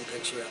Carlson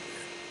picture up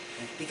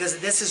here. Because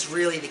this is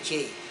really the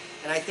key.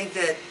 And I think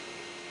that,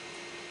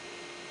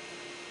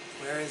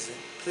 where is it?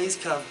 Please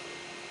come.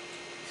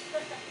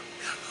 Come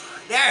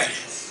on, there it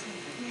is.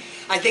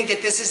 I think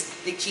that this is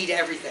the key to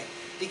everything.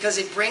 Because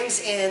it brings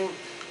in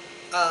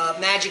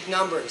magic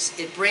numbers.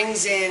 It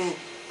brings in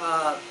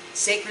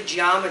sacred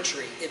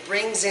geometry. It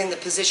brings in the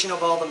position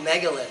of all the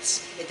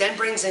megaliths. It then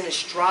brings in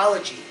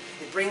astrology.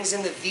 It brings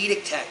in the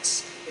Vedic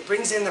texts. It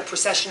brings in the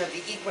precession of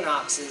the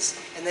equinoxes.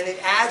 And then it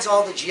adds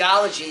all the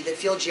geology that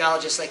field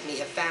geologists like me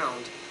have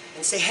found.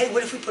 And say, hey,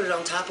 what if we put it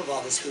on top of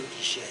all this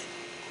hooky shit?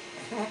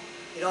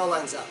 It all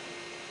lines up.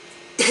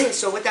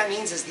 So what that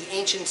means is the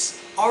ancients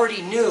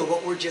already knew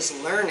what we're just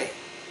learning.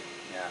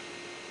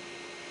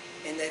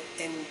 And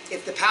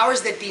if the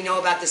powers that be know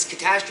about this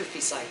catastrophe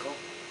cycle,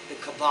 the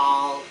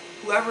cabal,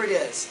 whoever it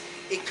is,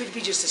 it could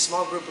be just a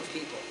small group of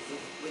people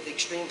with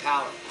extreme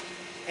power.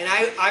 And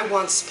I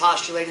once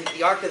postulated that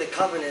the Ark of the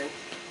Covenant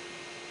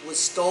was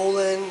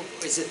stolen,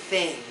 is a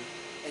thing,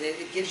 and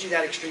it gives you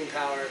that extreme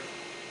power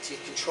to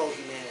control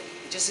humanity.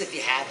 Just if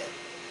you have it.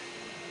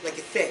 Like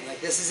a thing,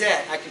 like this is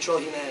it, I control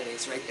humanity,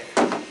 it's right there.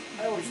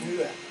 I always knew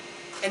that.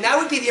 And that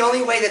would be the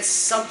only way that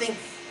something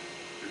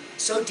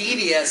so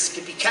devious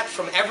could be kept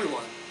from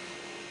everyone.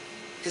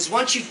 Because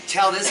once you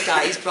tell this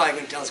guy, he's probably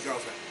going to tell his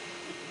girlfriend.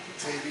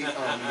 Maybe,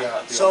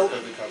 yeah, the So- Ark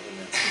of the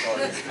Covenant.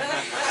 Sorry.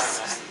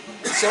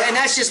 So, and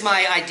that's just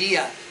my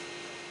idea.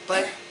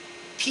 But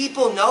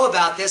people know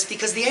about this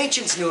because the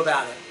ancients knew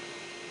about it.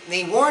 And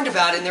they warned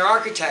about it in their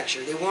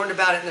architecture. They warned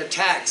about it in their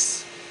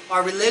texts.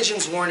 Our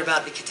religions warned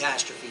about the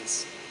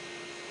catastrophes.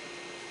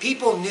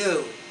 People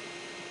knew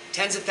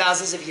tens of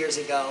thousands of years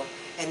ago,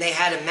 and they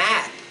had a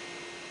map.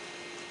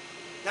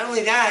 Not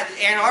only that,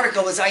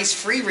 Antarctica was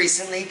ice-free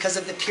recently because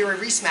of the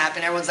Preparedness map,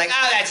 and everyone's like,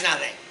 oh, that's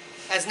nothing.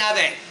 That's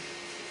nothing.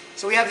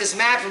 So we have this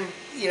map from,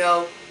 you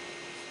know,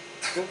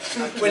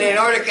 when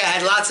Antarctica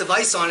had lots of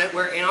ice on it,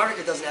 where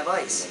Antarctica doesn't have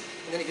ice.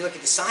 And then if you look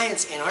at the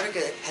science,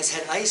 Antarctica has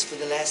had ice for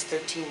the last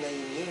 13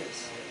 million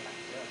years.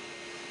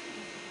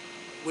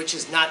 Which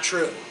is not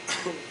true.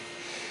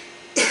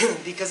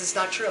 Because it's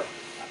not true.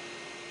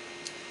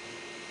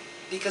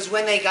 Because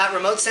when they got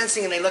remote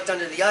sensing and they looked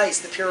under the ice,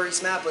 the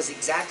Preparedness map was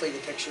exactly the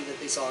picture that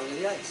they saw under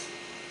the ice.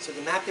 So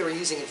the map they were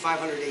using in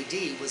 500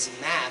 AD was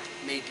a map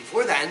made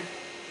before then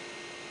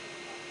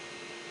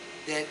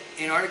that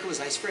Antarctica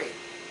was ice-free.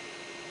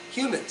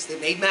 Humans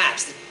that made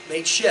maps, that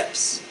made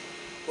ships,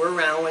 were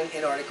around when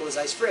Antarctica was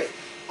ice-free.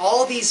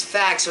 All these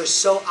facts are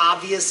so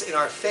obvious in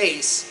our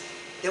face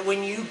that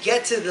when you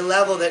get to the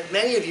level that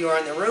many of you are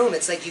in the room,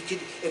 it's like you could,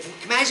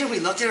 imagine if we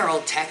looked at our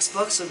old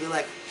textbooks and be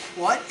like,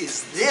 what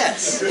is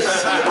this?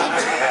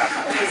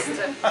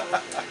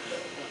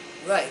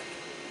 Right.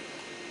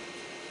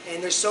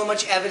 And there's so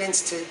much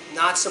evidence to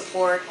not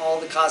support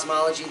all the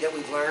cosmology that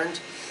we've learned.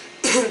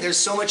 There's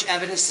so much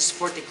evidence to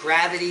support that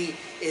gravity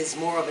is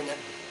more of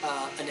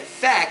an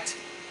effect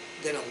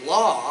than a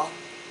law.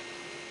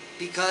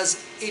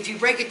 Because if you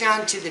break it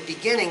down to the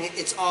beginning,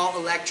 it's all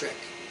electric.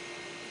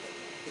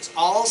 It's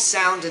all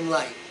sound and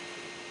light.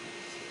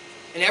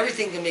 And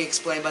everything can be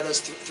explained by those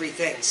three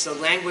things. So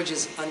language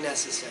is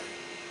unnecessary.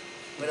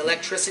 But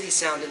electricity,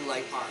 sound, and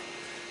light are.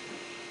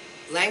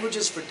 Language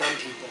is for dumb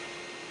people.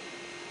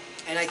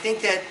 And I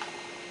think that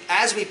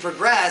as we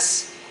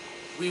progress,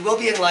 we will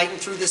be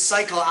enlightened through this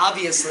cycle,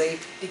 obviously,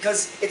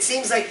 because it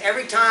seems like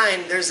every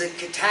time there's a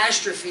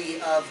catastrophe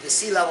of the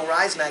sea level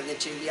rise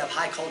magnitude, we have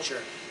high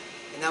culture.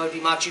 And that would be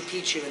Machu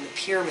Picchu and the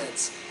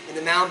pyramids and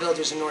the mound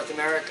builders in North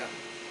America.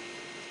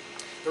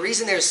 The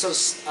reason there's so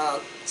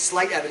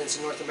slight evidence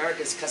in North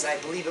America is because I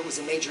believe it was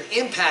a major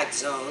impact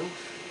zone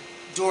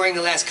during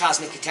the last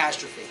cosmic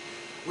catastrophe,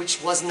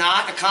 which was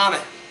not a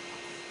comet.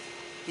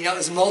 You know, it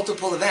was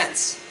multiple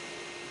events.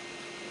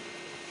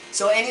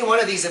 So any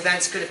one of these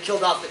events could have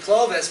killed off the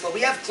Clovis, but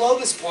we have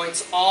Clovis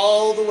points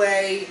all the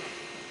way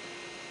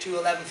to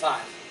 11.5.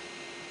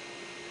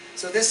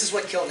 So this is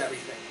what killed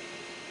everything.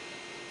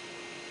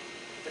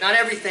 But not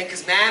everything,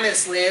 because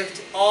mammoths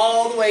lived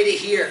all the way to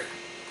here.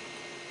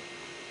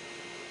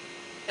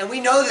 And we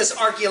know this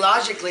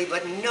archaeologically,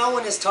 but no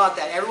one is taught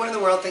that. Everyone in the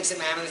world thinks that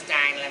mammoths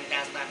died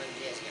 11,500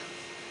 years ago.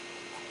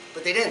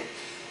 But they didn't.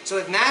 So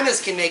if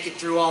mammoths can make it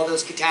through all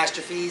those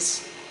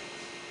catastrophes,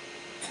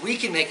 we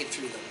can make it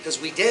through them,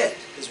 because we did,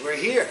 because we're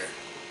here.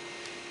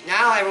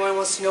 Now everyone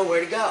wants to know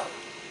where to go.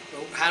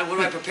 Well, what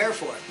do I prepare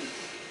for?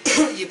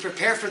 You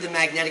prepare for the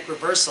magnetic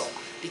reversal,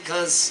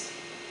 because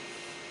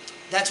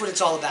that's what it's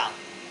all about.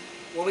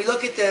 When we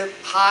look at the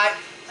high...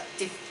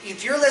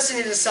 If you're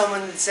listening to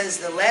someone that says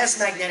the last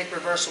magnetic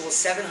reversal was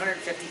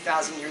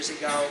 750,000 years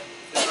ago,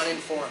 they're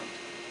uninformed.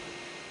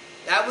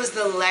 That was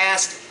the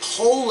last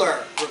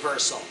polar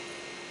reversal.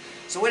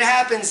 So what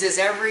happens is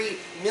every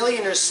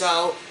million or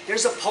so,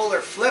 there's a polar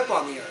flip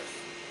on the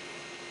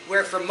Earth,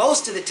 where for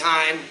most of the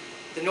time,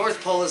 the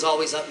North Pole is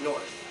always up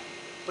north.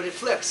 But it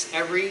flips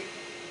every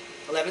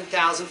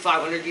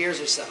 11,500 years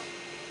or so.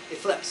 It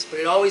flips, but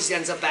it always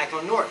ends up back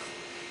on north.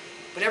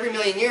 But every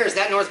million years,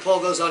 that North Pole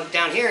goes on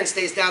down here and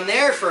stays down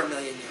there for a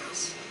million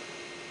years.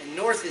 And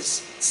north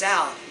is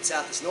south, and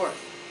south is north.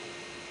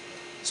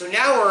 So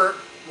now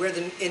we're at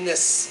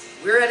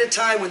a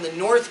time when the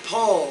North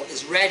Pole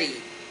is ready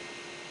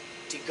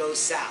to go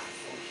south.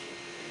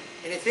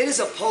 And if it is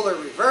a polar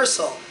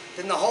reversal,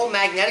 then the whole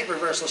magnetic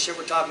reversal shit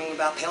we're talking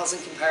about pales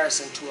in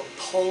comparison to a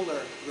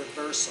polar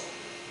reversal.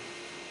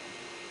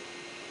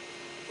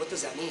 What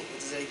does that mean? What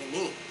does that even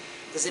mean?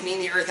 Does it mean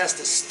the Earth has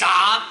to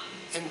stop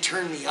and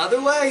turn the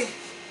other way?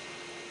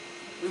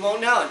 We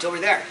won't know until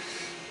we're there.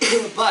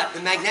 But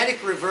the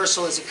magnetic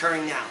reversal is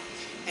occurring now.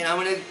 And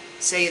I'm going to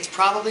say it's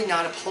probably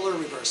not a polar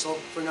reversal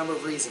for a number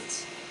of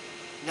reasons.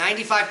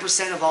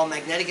 95% of all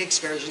magnetic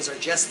excursions are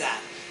just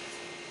that.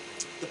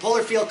 The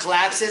polar field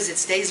collapses, it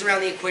stays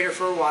around the equator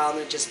for a while, and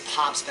it just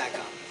pops back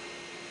up.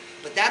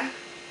 But that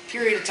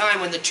period of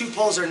time when the two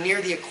poles are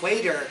near the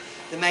equator,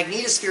 the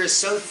magnetosphere is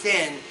so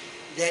thin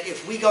that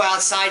if we go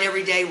outside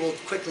every day, we'll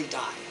quickly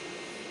die.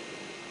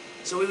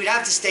 So we would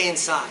have to stay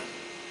inside.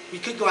 We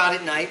could go out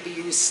at night, but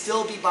you would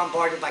still be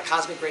bombarded by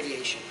cosmic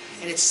radiation.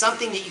 And it's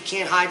something that you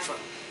can't hide from.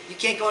 You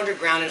can't go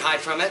underground and hide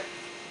from it,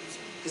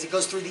 because it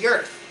goes through the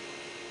Earth.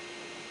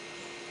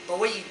 But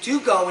what you do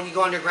go when you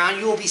go underground,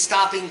 you will be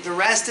stopping the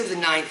rest of the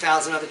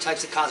 9,000 other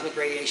types of cosmic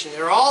radiation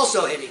that are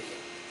also hitting you.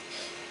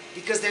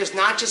 Because there's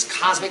not just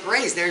cosmic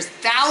rays, there's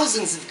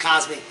thousands of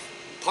cosmic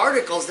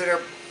particles that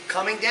are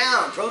coming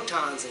down,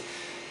 protons, and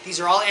these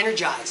are all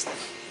energized.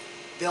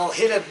 They'll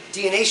hit a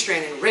DNA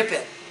strand and rip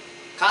it.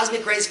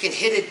 Cosmic rays can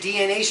hit a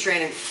DNA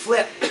strand and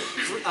flip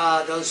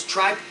those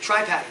tri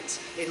patterns.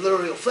 They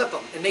literally will flip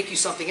them and make you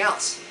something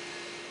else.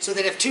 So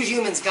that if two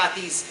humans got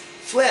these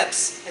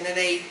flips and then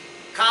they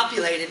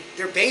copulated,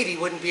 their baby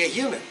wouldn't be a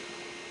human.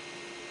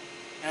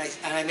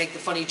 And I make the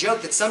funny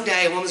joke that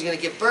someday a woman's going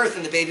to give birth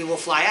and the baby will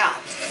fly out.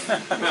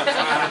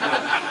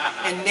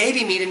 And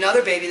maybe meet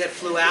another baby that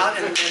flew out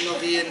and then there'll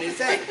be a new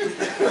thing.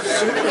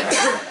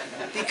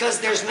 Because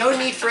there's no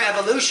need for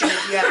evolution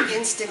if you have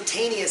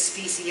instantaneous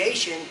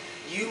speciation.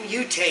 You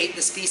mutate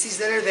the species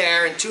that are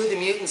there and two of the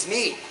mutants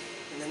meet.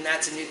 And then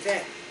that's a new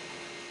thing.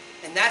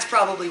 And that's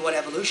probably what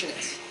evolution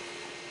is.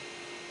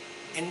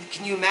 And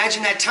can you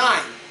imagine that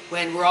time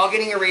when we're all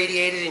getting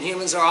irradiated and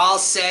humans are all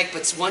sick,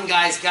 but one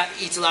guy's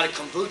eats a lot of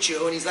kombucha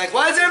and he's like,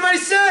 why is everybody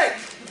sick?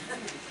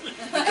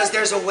 Because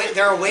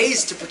there are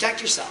ways to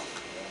protect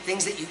yourself.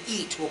 Things that you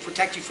eat will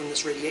protect you from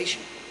this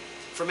radiation.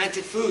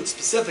 Fermented food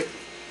specifically.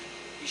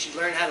 You should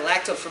learn how to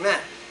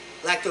lacto-ferment.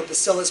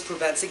 Lactobacillus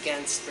prevents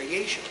against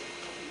radiation.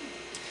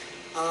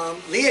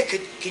 Leah,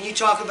 can you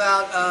talk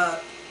about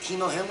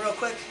hemohim real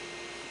quick?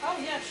 Oh,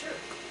 yeah, sure.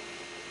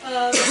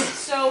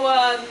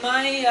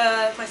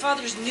 My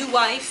father's new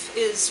wife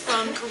is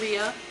from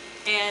Korea,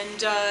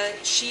 and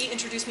she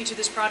introduced me to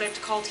this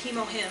product called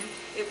hemohim.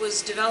 It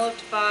was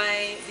developed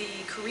by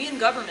the Korean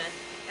government,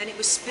 and it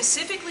was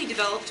specifically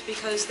developed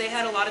because they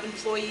had a lot of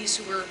employees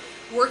who were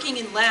working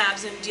in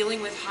labs and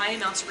dealing with high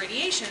amounts of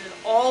radiation, and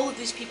all of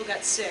these people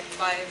got sick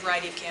by a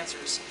variety of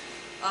cancers.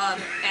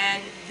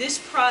 And this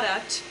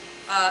product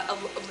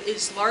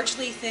is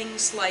largely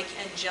things like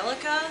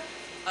angelica.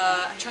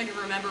 I'm trying to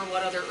remember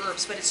what other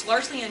herbs, but it's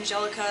largely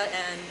angelica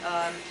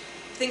and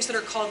things that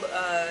are called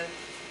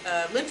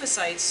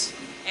lymphocytes,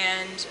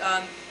 and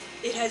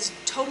it has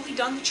totally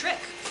done the trick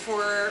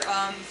for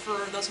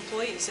those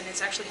employees, and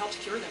it's actually helped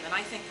cure them, and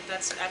I think that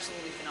that's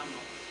absolutely phenomenal.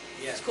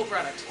 Yeah. It's a cool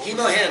product.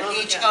 Hemohim,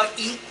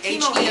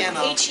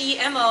 H-E-M-O.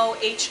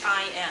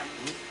 H-E-M-O-H-I-M.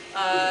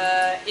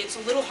 It's a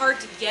little hard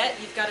to get.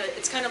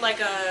 It's kind of like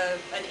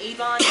an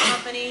Avon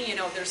company. You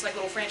know, there's like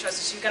little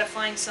franchises. You've got to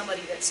find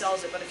somebody that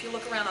sells it. But if you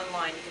look around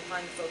online, you can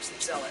find the folks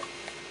that sell it.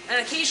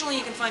 And occasionally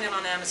you can find it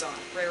on Amazon.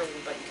 Rarely,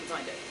 but you can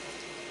find it.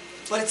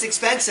 But it's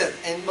expensive,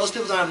 and most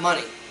people don't have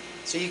money.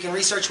 So you can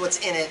research what's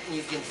in it, and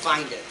you can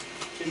find it.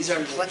 These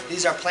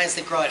are plants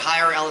that grow at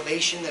higher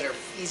elevation that are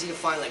easy to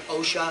find, like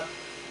Osha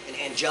and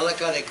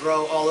Angelica. They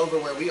grow all over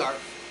where we are.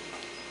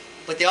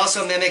 But they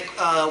also mimic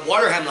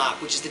water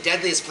hemlock, which is the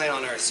deadliest plant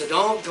on earth. So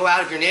don't go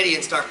out if you're an idiot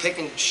and start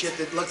picking shit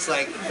that looks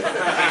like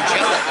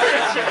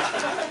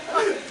angelica,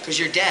 because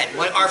you're dead.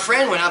 Our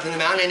friend went up in the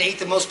mountain and ate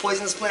the most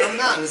poisonous plant on the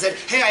mountain and said,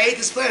 hey, I ate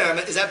this plant.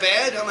 Is that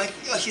bad? I'm like,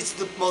 oh, it's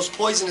the most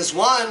poisonous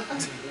one.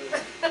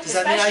 Does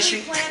that mean I should?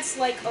 Especially plants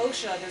like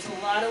Osha, there's a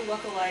lot of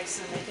lookalikes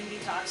and they can be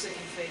toxic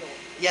and fatal.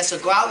 Yeah, so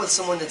go out with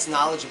someone that's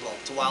knowledgeable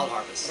to wild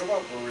harvest. What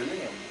about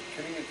beryllium?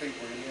 Couldn't you take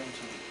beryllium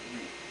to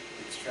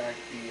extract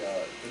the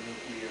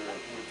nuclear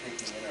we're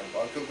taking in our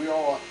blood? Because we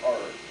all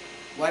are.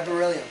 Why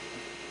beryllium?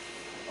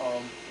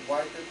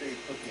 Why did they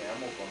put the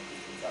ammo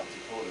bunkers in South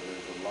Dakota?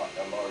 There's a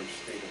large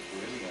state of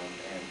beryllium,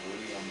 and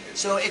beryllium is.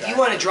 So if you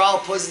want to draw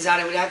poisons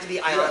out, it would have to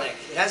be ionic.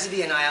 Yeah. It has to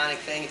be an ionic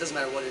thing. It doesn't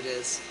matter what it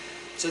is.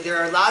 So there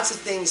are lots of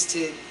things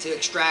to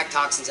extract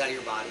toxins out of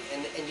your body,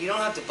 and you don't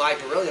have to buy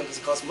beryllium because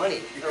it costs money.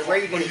 Or where are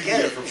you going to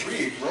get it? For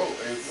free, bro.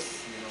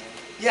 It's,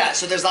 Yeah,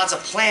 so there's lots of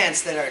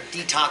plants that are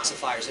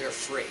detoxifiers that are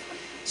free.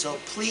 So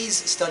please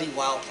study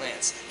wild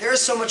plants. There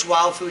is so much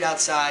wild food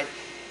outside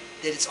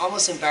that it's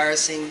almost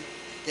embarrassing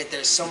that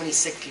there's so many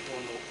sick people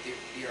in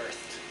the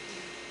earth.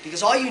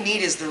 Because all you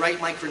need is the right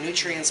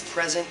micronutrients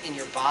present in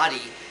your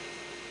body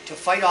to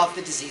fight off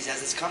the disease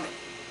as it's coming.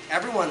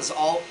 Everyone is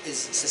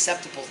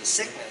susceptible to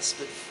sickness,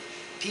 but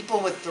people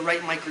with the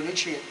right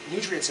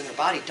nutrients in their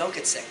body don't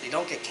get sick. They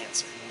don't get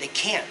cancer. They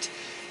can't.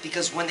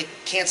 Because when the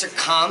cancer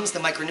comes, the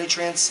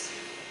micronutrients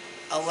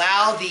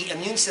allow the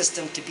immune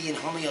system to be in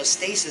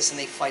homeostasis and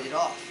they fight it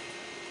off.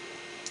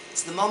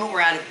 It's the moment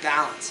we're out of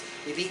balance.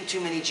 We've eaten too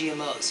many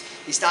GMOs.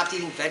 We stopped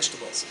eating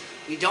vegetables.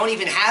 We don't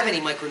even have any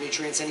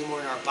micronutrients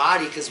anymore in our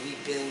body because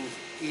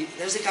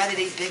there's a guy that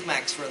ate Big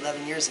Macs for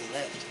 11 years and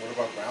lived. What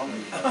about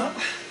grounding?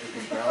 If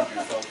you ground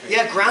yourself.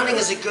 Yeah, grounding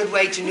is a good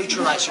way to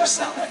neutralize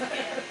yourself.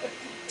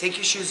 Take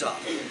your shoes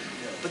off.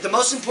 But the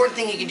most important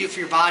thing you can do for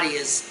your body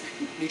is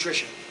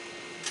nutrition.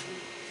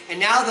 And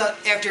now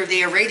after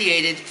they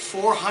irradiated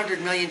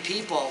 400 million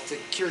people to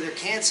cure their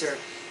cancer,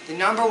 the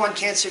 #1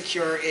 cancer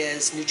cure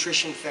is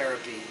nutrition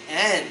therapy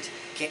and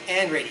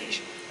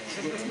radiation.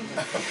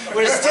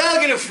 We're still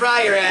going to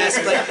fry your ass,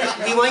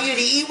 but we want you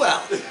to eat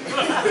well.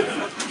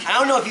 I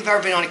don't know if you've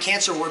ever been on a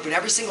cancer ward, but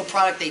every single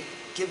product they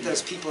give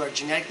those people are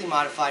genetically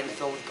modified and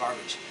filled with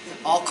garbage.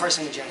 All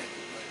carcinogenic.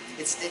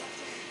 It's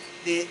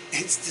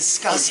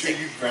disgusting.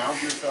 So you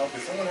ground yourself?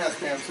 If someone has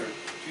cancer,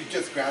 you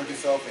just ground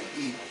yourself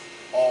and eat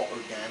all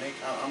organic?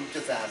 I'm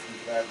just asking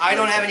for that. I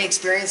don't have any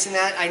experience in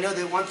that. I know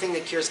that one thing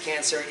that cures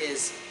cancer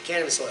is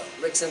cannabis oil,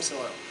 Rick Simpson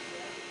oil.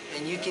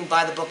 And you can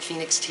buy the book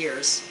Phoenix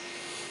Tears.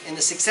 And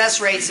the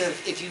success rates of,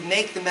 if you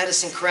make the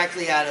medicine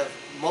correctly out of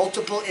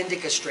multiple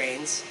indica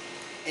strains,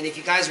 and if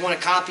you guys want a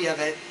copy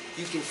of it,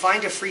 you can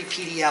find a free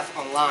PDF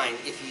online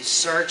if you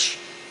search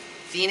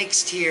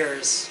Phoenix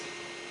Tears,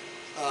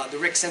 the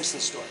Rick Simpson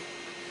story.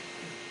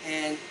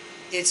 And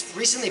it's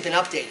recently been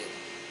updated.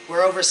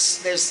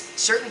 There's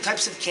certain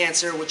types of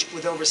cancer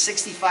with over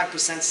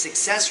 65%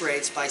 success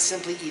rates by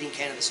simply eating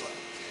cannabis oil.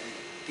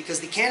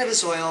 Because the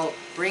cannabis oil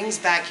brings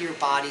back your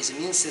body's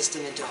immune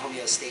system into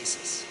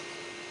homeostasis.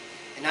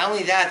 And not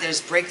only that,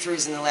 there's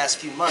breakthroughs in the last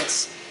few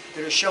months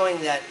that are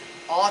showing that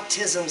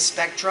autism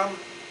spectrum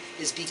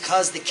is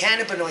because the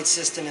cannabinoid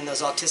system in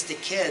those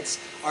autistic kids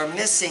are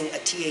missing a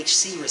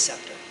THC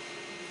receptor.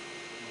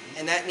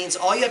 And that means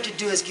all you have to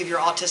do is give your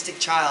autistic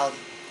child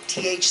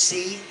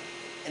THC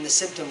and the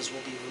symptoms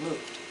will be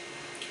removed.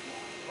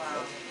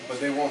 Wow. But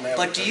they won't have.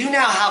 But do you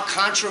know how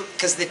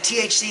because the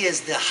THC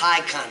is the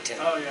high content.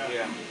 Oh,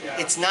 yeah.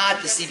 It's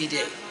not the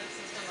CBD.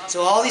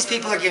 So all these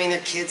people are giving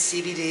their kids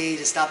CBD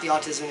to stop the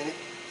autism, and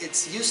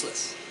it's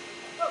useless.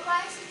 But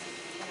why is it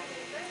depleted in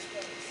the first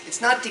place?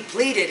 It's not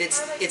depleted,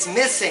 it's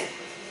missing.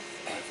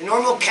 The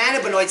normal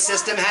cannabinoid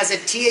system has a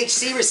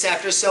THC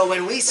receptor, so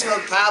when we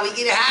smoke pot, we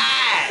get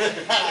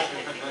high.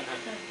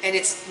 And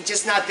it's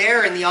just not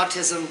there in the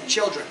autism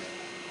children.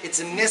 It's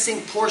a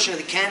missing portion of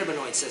the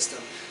cannabinoid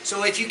system.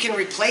 So if you can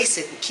replace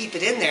it and keep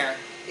it in there,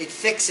 it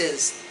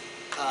fixes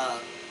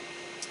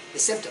the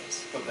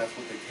symptoms. But that's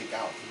what they take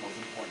out, the most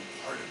important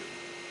part of it.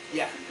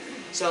 Yeah.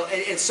 So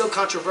it's so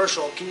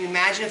controversial. Can you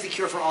imagine if the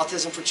cure for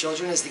autism for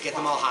children is to get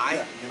them all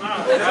high?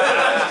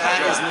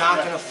 That is not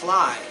going to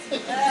fly.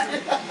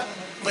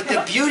 But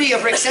the beauty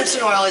of Rick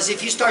Simpson oil is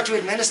if you start to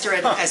administer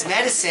it as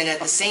medicine at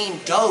the same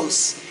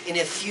dose, in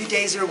a few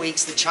days or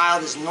weeks, the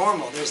child is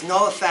normal. There's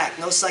no effect,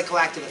 no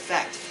psychoactive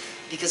effect.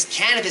 Because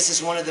cannabis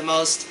is one of the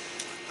most,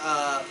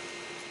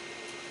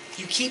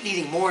 you keep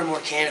needing more and more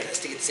cannabis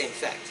to get the same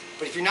effect.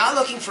 But if you're not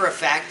looking for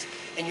effect,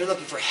 and you're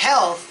looking for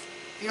health,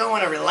 if you don't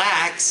want to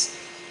relax,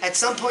 at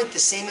some point the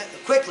same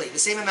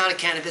amount of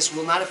cannabis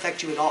will not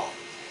affect you at all.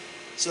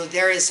 So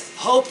there is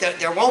hope that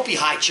there won't be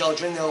high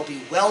children, there will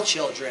be well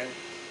children,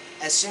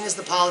 as soon as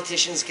the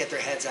politicians get their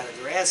heads out of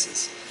their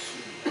asses.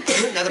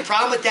 Now the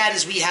problem with that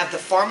is we have the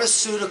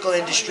pharmaceutical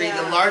industry,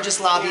 the largest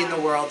lobby in the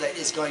world, that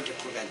is going to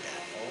prevent that.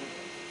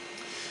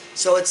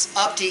 So it's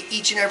up to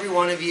each and every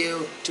one of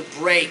you to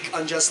break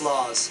unjust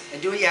laws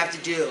and do what you have to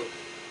do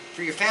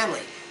for your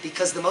family.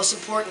 Because the most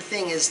important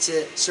thing is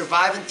to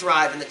survive and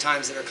thrive in the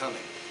times that are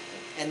coming.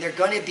 And they're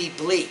going to be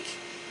bleak.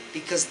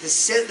 Because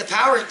the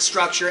power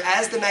structure,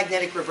 as the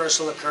magnetic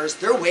reversal occurs,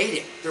 they're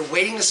waiting. They're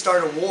waiting to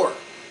start a war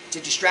to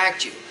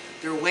distract you.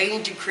 They're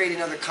waiting to create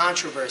another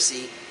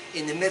controversy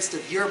in the midst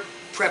of your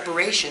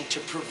preparation to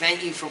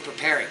prevent you from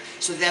preparing.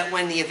 So that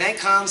when the event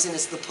comes and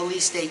it's the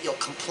police state, you'll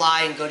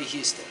comply and go to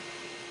Houston.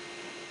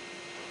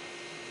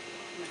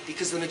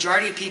 Because the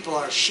majority of people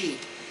are sheep.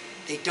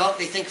 They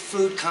think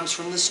food comes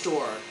from the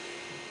store.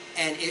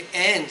 And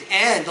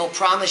they'll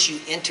promise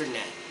you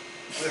internet.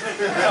 Is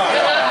it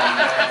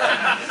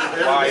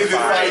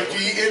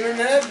 5G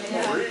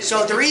internet?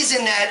 So the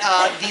reason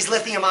that these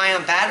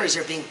lithium-ion batteries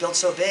are being built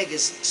so big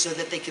is so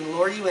that they can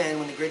lure you in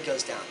when the grid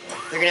goes down.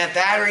 They're going to have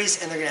batteries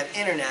and they're going to have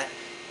internet,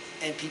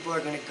 and people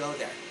are going to go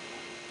there.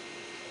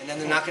 And then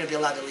they're not going to be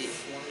allowed to leave.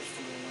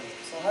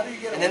 So how do you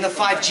get And then the away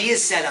from 5G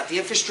is set up. The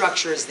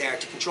infrastructure is there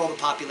to control the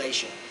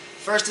population.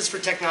 First it's for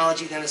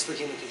technology, then it's for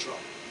human control.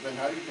 Then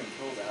how do you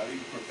control that? How do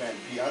you prevent?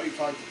 How do you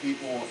talk to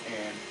people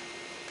and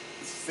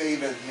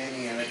save as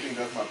many, and I think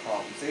that's my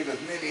problem, save as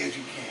many as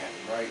you can,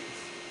 right?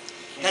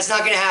 That's not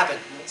going to happen.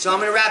 So I'm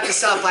going to wrap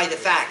this up by the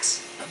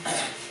facts.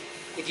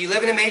 If you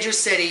live in a major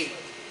city,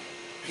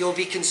 you'll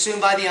be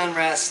consumed by the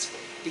unrest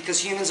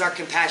because humans are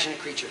compassionate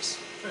creatures.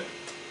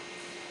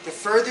 The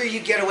further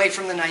you get away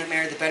from the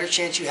nightmare, the better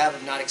chance you have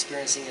of not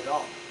experiencing it at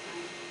all.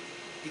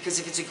 Because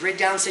if it's a grid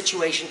down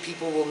situation,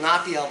 people will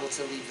not be able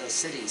to leave those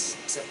cities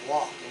except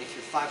walk. And if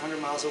you're 500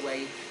 miles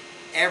away,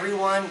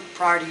 everyone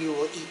prior to you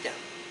will eat them.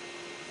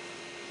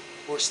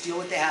 Or steal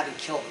what they have and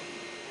kill them.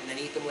 And then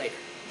eat them later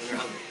when they're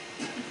hungry.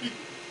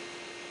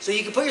 So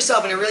you can put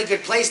yourself in a really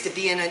good place to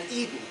be in an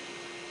Eden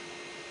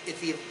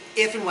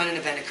if and when an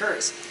event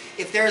occurs.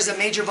 If there's a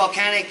major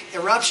volcanic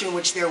eruption,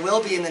 which there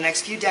will be in the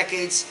next few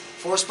decades,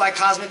 forced by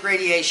cosmic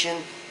radiation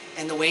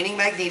and the waning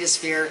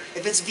magnetosphere,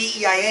 if it's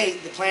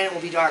VEI8, the planet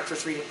will be dark for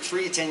 3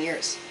 to 10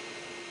 years.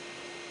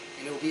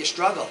 And it will be a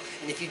struggle.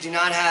 And if you do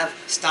not have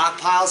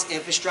stockpiles,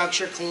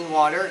 infrastructure, clean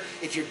water,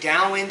 if you're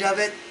downwind of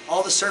it,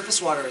 all the surface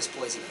water is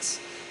poisonous.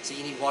 So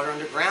you need water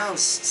underground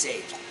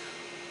saved.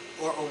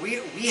 Or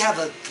we have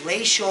a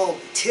glacial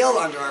till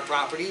under our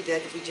property that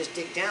if we just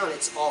dig down,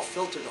 it's all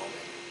filtered already.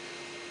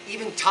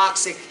 Even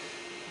toxic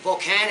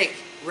volcanic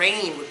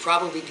rain would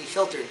probably be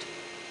filtered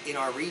in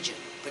our region,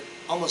 but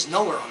almost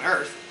nowhere on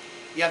Earth.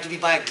 You have to be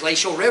by a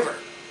glacial river.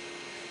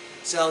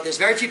 So there's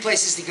very few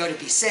places to go to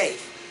be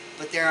safe,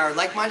 but there are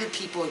like-minded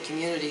people and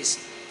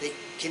communities that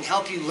can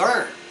help you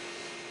learn.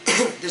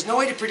 There's no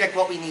way to predict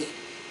what we need,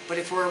 but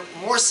if we're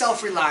more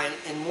self-reliant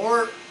and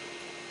more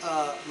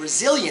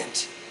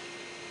resilient,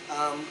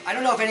 I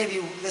don't know if any of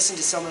you listened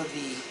to some of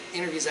the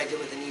interviews I did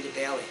with Anita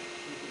Bailey.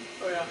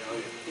 Oh yeah.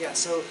 Yeah,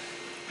 so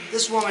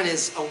this woman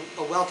is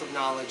a wealth of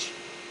knowledge,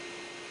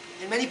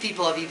 and many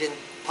people have even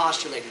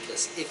postulated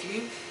this. If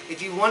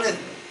you want to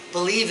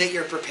believe that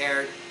you're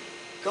prepared,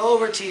 go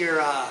over to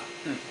your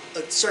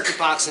circuit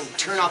box and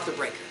turn off the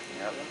breaker.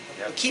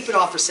 And keep it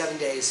off for 7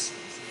 days.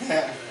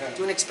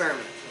 Do an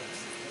experiment.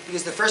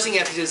 Because the first thing you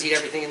have to do is eat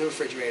everything in the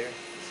refrigerator,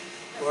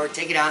 or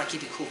take it out and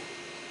keep it cool.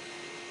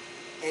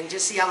 And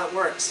just see how it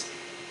works.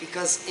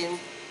 Because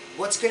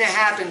what's going to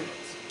happen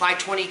by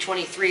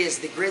 2023 is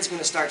the grid's going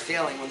to start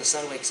failing when the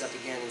sun wakes up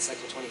again in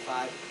cycle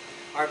 25.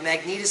 Our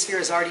magnetosphere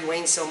has already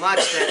waned so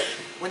much that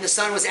when the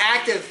sun was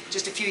active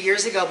just a few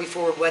years ago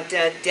before it went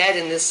dead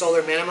in this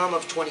solar minimum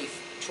of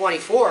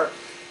 2024,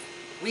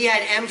 we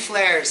had M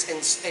flares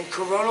and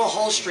coronal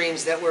hole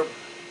streams that were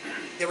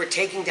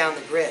taking down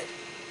the grid.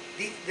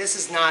 This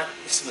is not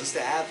supposed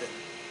to happen.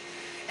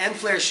 M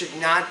flares should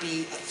not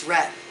be a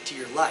threat to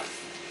your life.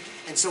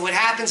 And so what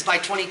happens by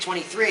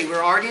 2023,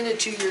 we're already in a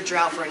 2-year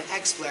drought for an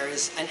X flare,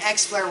 an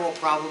X flare will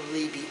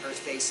probably be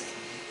Earth-facing.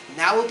 And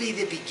that will be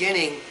the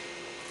beginning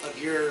of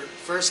your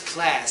first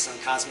class on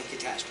cosmic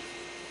catastrophe.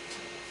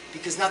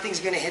 Because nothing's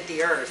going to hit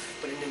the Earth,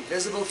 but an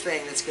invisible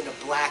thing that's going to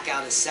black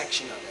out a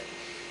section of it.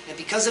 And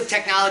because of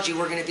technology,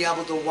 we're going to be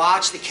able to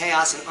watch the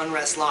chaos and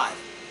unrest live.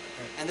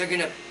 And they're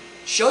going to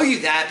show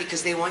you that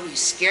because they want you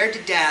scared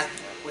to death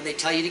when they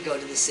tell you to go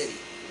to the city,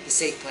 the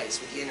safe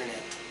place with the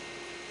internet.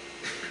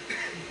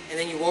 And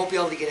then you won't be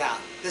able to get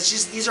out.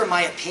 These are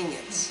my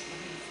opinions.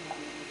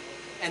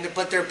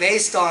 But they're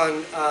based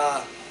on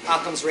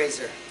Occam's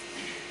razor.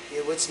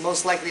 What's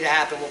most likely to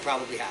happen will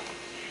probably happen.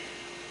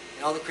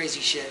 And all the crazy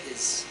shit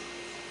is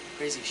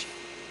crazy shit.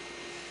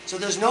 So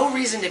there's no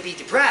reason to be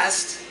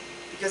depressed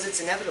because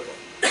it's inevitable.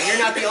 And you're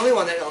not the only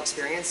one that will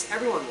experience.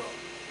 Everyone will.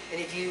 And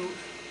if you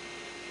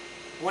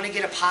want to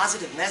get a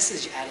positive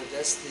message out of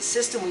this, the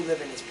system we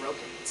live in is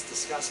broken. It's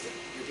disgusting.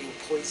 You're being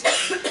poisoned.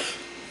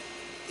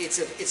 It's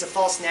a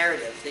false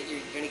narrative that you're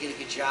going to get a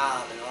good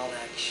job and all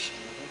that shit.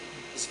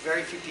 There's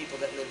very few people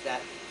that live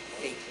that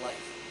fake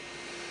life.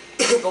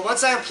 But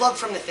once I unplugged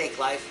from the fake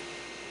life,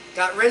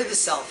 got rid of the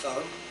cell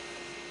phone,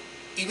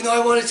 even though I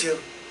wanted to,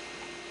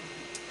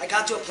 I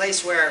got to a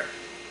place where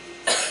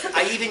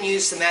I even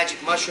used some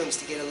magic mushrooms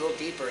to get a little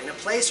deeper, in a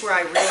place where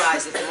I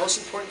realized that the most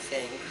important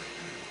thing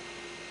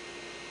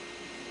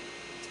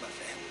is my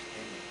family.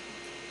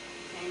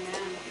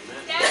 Amen.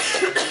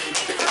 That's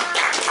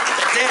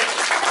it.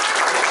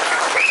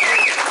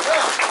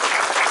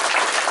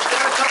 There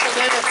are a couple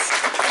minutes.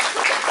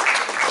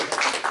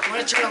 You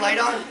want to turn the light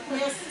on?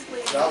 Yes,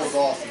 please. That was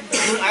awesome.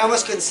 I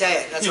almost couldn't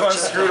say it. That's You what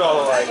unscrewed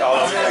all the light. All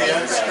of it.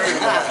 Yeah,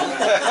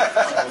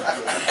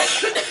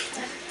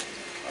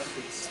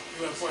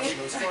 You have a question.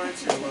 I was trying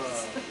to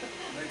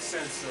make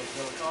sense of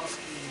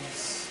Velikovsky's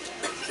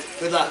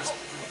Good luck.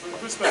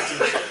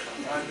 perspective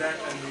on that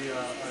and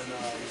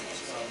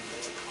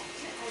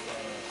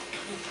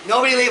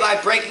Nobody leave. I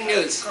have breaking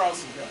news.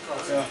 Carlson.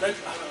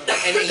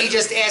 And he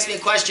just asked me a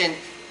question.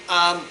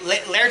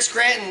 Laird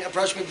Scranton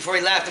approached me before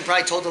he left and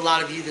probably told a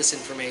lot of you this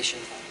information.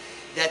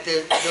 That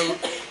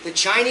the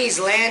Chinese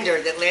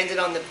lander that landed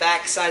on the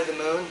back side of the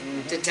moon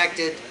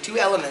detected 2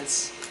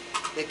 elements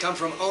that come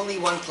from only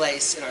one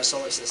place in our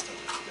solar system.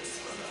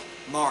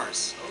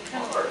 Mars.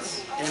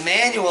 Mars. And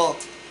Immanuel,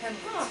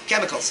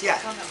 chemicals, yeah.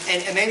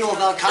 And Immanuel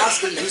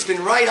Velikovsky, who's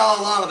been right all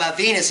along about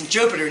Venus and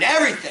Jupiter and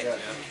everything,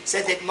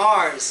 said that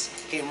Mars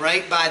came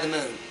right by the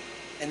moon.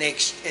 And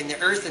the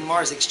Earth and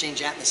Mars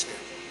exchange atmosphere.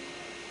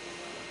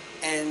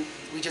 And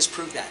we just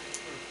proved that.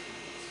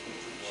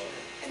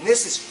 And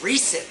this is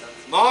recent.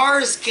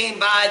 Mars came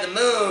by the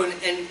moon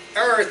and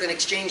Earth and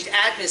exchanged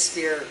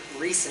atmosphere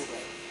recently.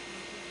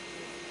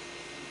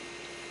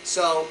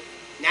 So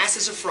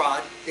NASA's a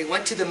fraud. They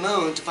went to the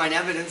moon to find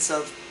evidence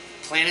of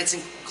planets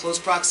in close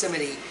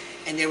proximity,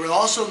 and they were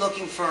also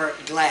looking for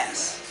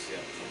glass.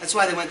 That's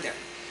why they went there.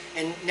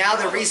 And now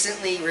the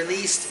recently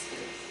released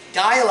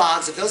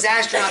dialogues of those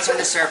astronauts on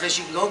the surface,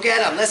 you can go get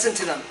them, listen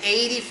to them.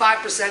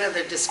 85% of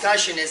their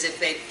discussion is if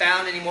they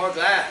found any more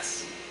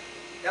glass.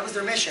 That was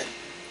their mission.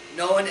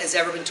 No one has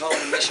ever been told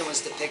the mission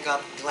was to pick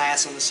up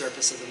glass on the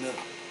surface of the moon.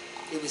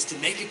 It was to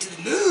make it to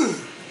the moon.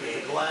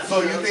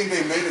 So you think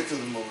they made it to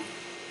the moon?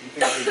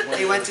 You think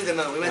They went to the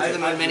moon. We went to the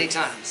moon many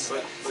times.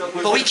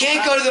 But we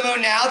can't go to the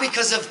moon now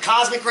because of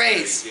cosmic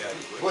rays.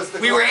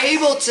 We were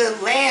able to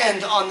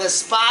land on the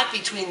spot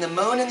between the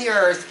moon and the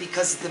Earth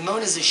because the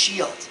moon is a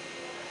shield.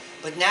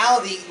 But now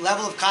the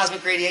level of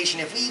cosmic radiation,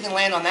 if we even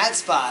land on that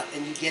spot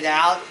and you get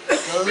out,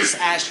 those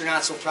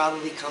astronauts will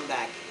probably come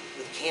back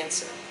with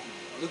cancer,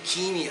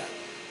 leukemia.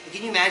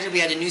 Can you imagine if we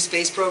had a new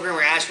space program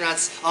where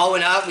astronauts all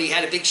went up, we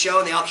had a big show,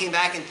 and they all came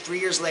back, and 3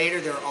 years later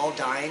they're all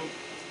dying?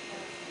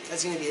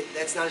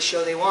 That's not a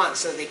show they want,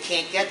 so they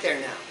can't get there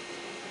now.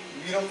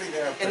 You don't think they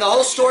have? And the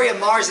whole story of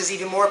Mars is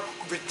even more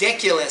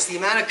ridiculous. The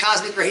amount of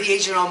cosmic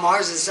radiation on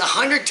Mars is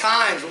 100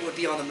 times what would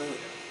be on the moon.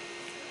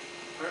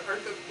 I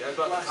was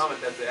about to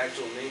comment that the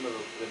actual name of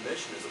the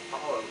mission is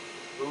Apollo,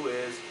 who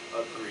is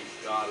a Greek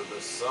god of the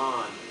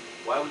sun.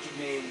 Why would you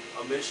name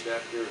a mission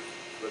after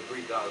the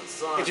Greek god of the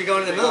sun? If you're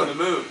going to the moon.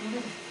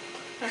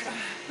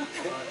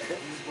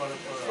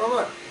 One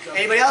more.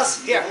 Anybody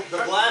else? Here.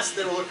 The glass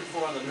they were looking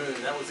for on the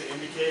moon, that was the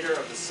indicator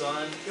of the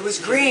sun. It was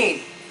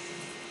green.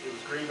 It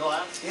was green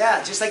glass?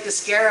 Yeah, just like the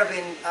scarab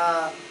in,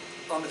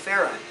 on the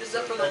Pharaoh. Is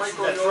that from the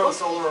from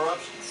solar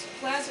eruptions?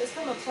 It's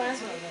from a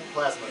plasma event.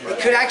 Plasma, right.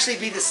 It could actually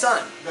be the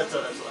sun. That's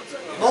what I'm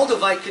saying.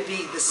 Moldavite could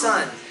be the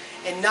sun,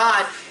 and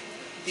not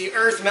the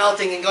Earth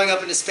melting and going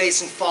up into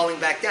space and falling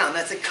back down.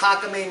 That's a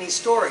cockamamie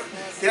story.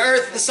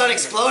 The sun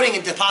exploding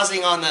and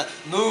depositing on the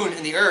moon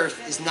and the Earth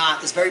is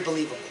very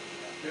believable.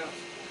 Yeah.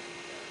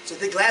 So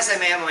the glass I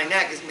may have on my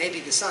neck is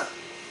maybe the sun.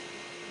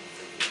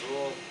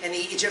 Cool. And the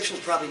Egyptians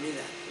probably knew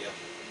that. Yeah.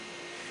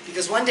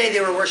 Because one day they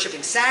were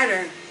worshiping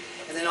Saturn,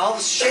 and then all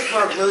the shit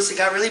broke loose, it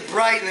got really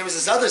bright, and there was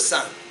this other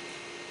sun.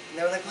 And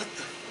they were like,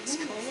 what's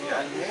going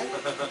on, man?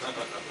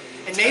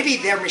 And maybe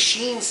their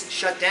machines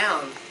shut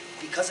down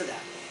because of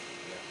that.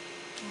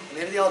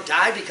 Maybe they all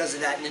died because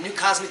of that. In the new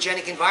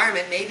cosmogenic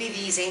environment, maybe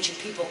these ancient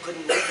people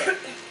couldn't live there.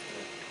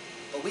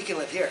 But we can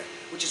live here,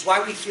 which is why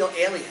we feel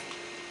alien.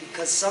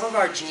 Because some of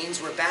our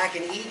genes were back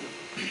in Eden.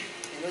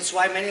 And that's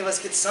why many of us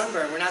get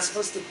sunburned. We're not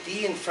supposed to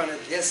be in front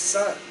of this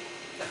sun.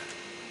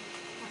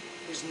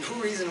 There's no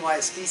reason why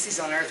a species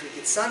on Earth would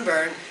get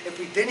sunburned if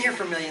we've been here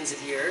for millions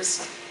of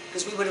years,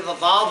 because we would have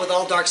evolved with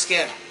all dark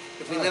skin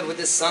if we lived with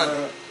this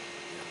sun.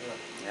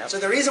 So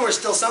the reason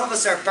some of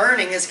us are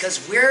burning is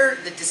because we're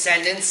the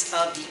descendants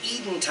of the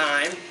Eden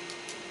time,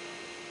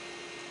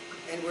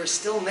 and we're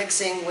still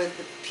mixing with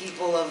the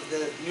people of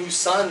the new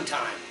sun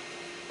time.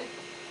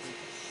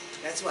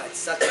 That's why it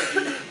sucks to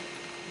be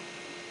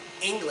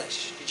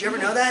English. Did you ever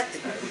know that?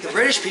 The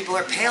British people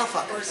are pale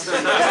fuckers.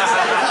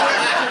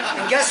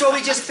 And guess what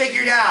we just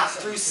figured out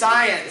through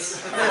science?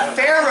 The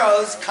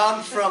pharaohs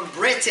come from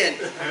Britain.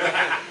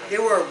 They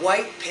were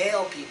white,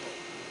 pale people.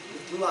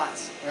 Blue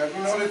eyes. Have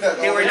you noticed that?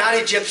 They were not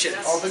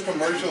Egyptians. All the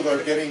commercials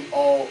are getting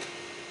all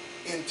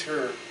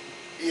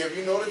Have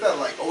you noticed that?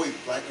 Like, always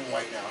black and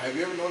white now. Have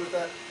you ever noticed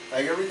that?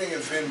 Like, everything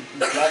has been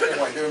black and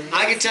white.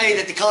 I can tell you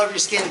that the color of your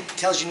skin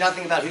tells you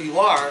nothing about who you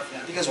are,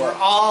 because we're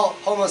all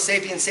Homo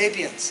sapiens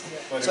sapiens.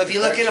 So if you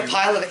look at a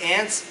pile of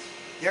ants,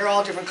 they're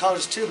all different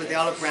colors too, but they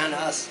all look brown to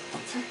us.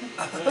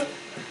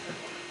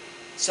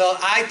 So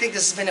I think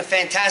this has been a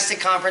fantastic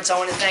conference. I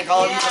want to thank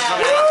all of you for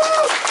coming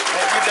out.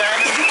 Thank you,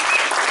 Dan.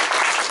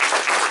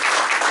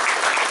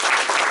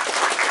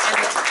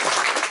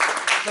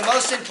 The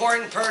most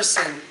important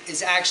person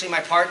is actually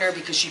my partner,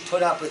 because she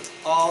put up with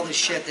all the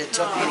shit that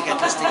took me to get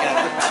this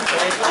together.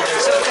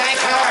 So thank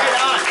her.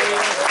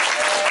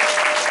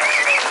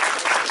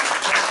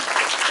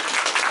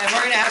 And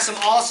we're going to have some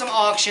awesome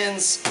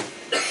auctions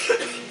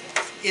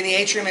in the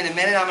atrium in a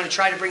minute. I'm going to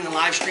try to bring the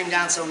live stream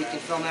down so we can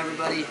film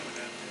everybody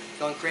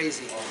going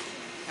crazy.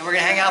 And we're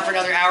going to hang out for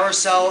another hour or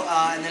so,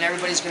 and then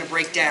everybody's going to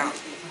break down.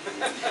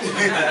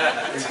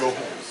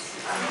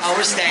 Oh,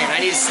 we're staying. I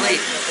need to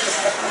sleep.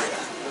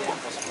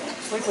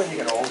 Sleep when you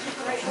get old.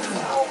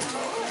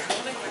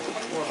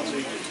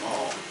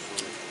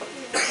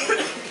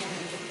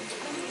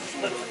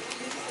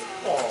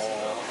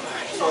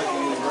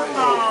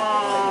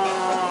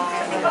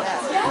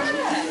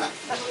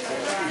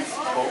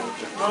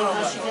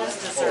 She does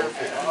deserve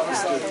it.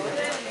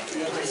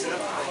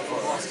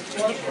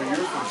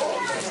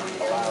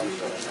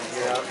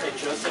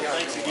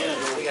 Thanks again.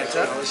 We got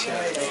time.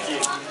 Thank you.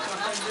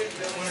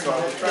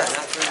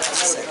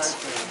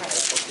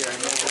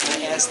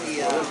 I asked the,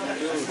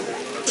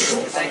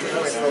 thank you.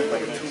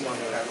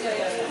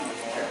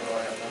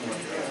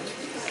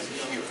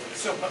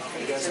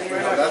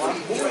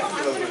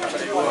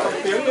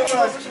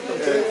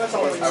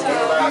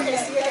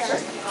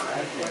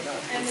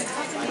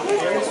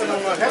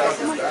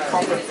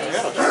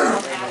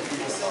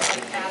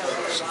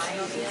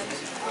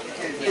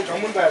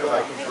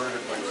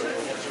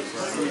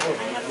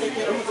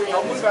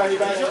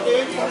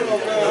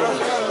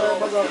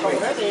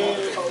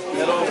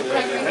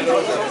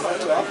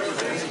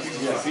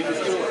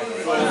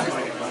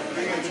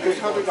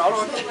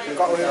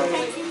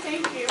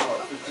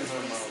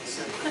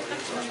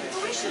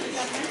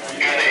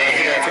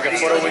 Take a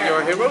photo with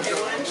your hero?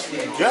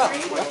 Yeah.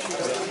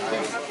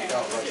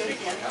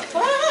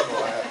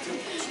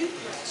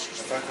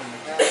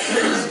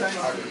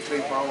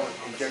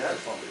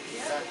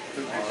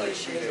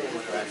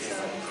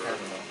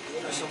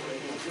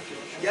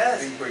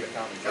 Yes.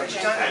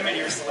 I'm in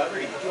your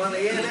celebrity. You want to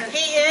lay in there?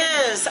 He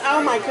is.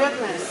 Oh my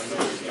goodness.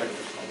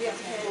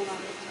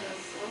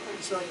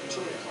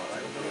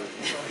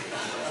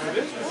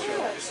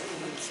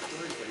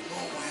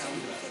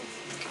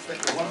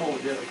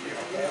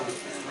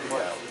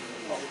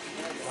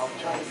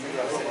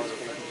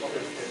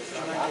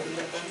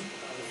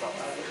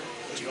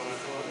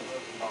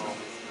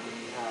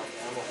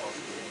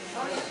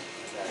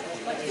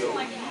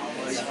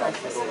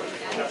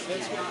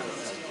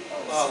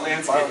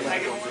 Landscaping.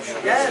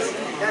 Yes,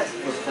 yes.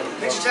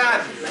 Picture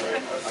time.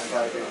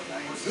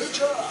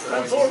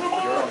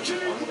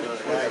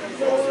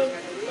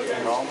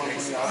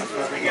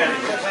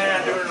 Plan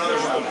on doing another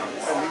one.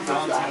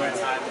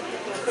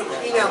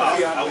 Email me.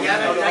 You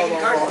have a thank you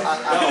card?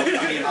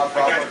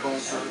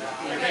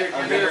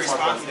 You're very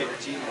responsive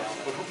to your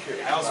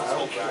Gmail. I also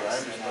told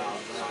guys.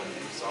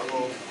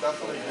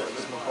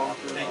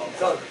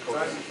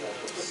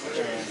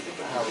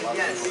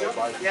 Yes.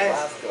 Yes.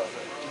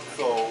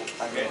 So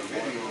I made a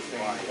video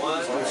saying,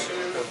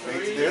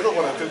 they're the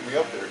one that took me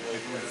up there.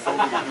 So we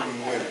can do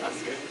win.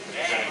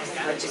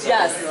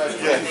 Yes.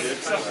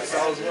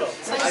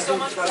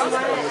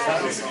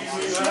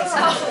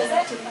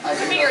 I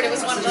figured it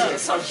was one of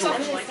those,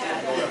 something like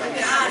that.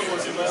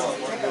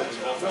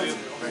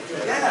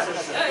 Yeah.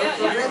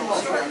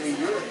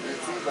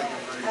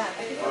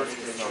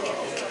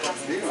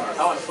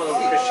 I want to follow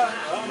Christian.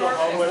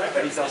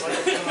 But he's also.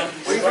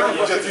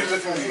 Just you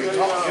listen to me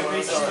talk.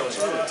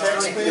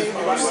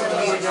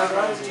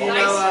 Do you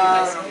know,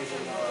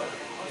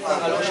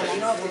 Alosha, do you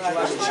know if the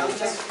Jewish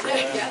children?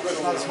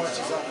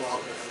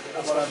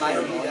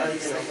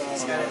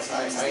 He's got it.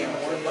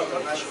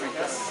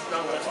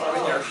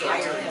 When they're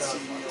higher in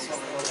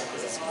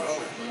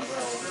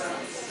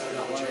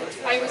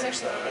I was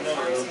actually.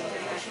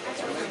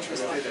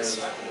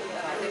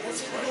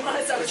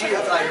 But you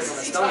have flyers in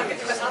the stomach.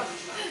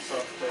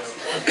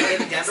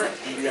 In Denver?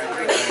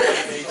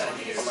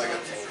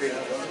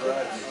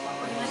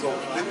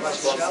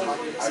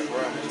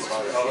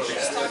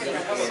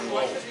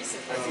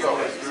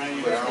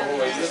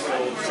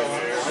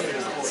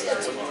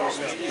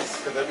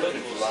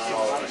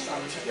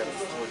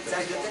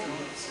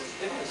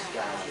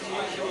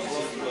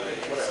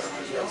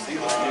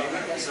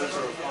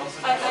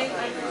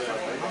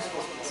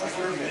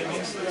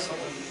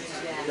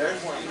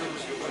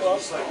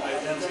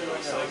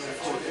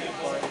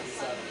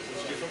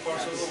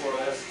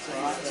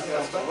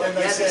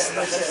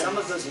 Some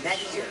of those met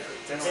here.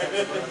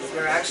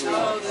 They're actually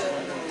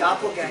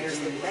doppelgangers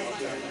that met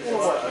here.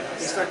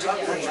 They start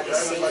talking about the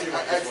same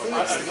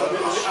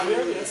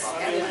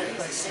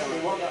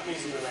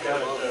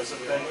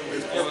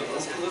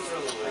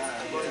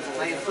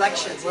my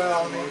inflections.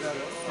 Well, I mean,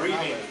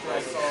 Breathing.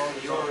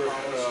 Your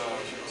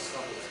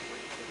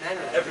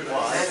Manner.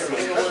 everyone.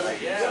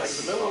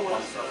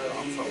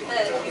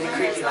 Can we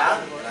creep you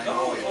out?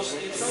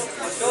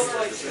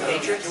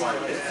 Matrix?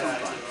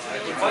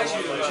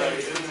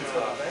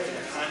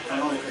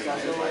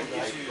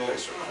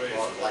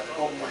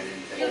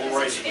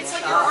 It's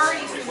like you're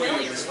already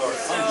familiar.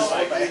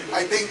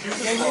 I think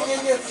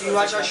Do you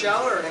watch our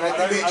show or? and I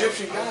think the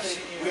Egyptian got it,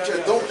 which I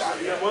don't got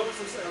it.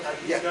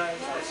 Yeah.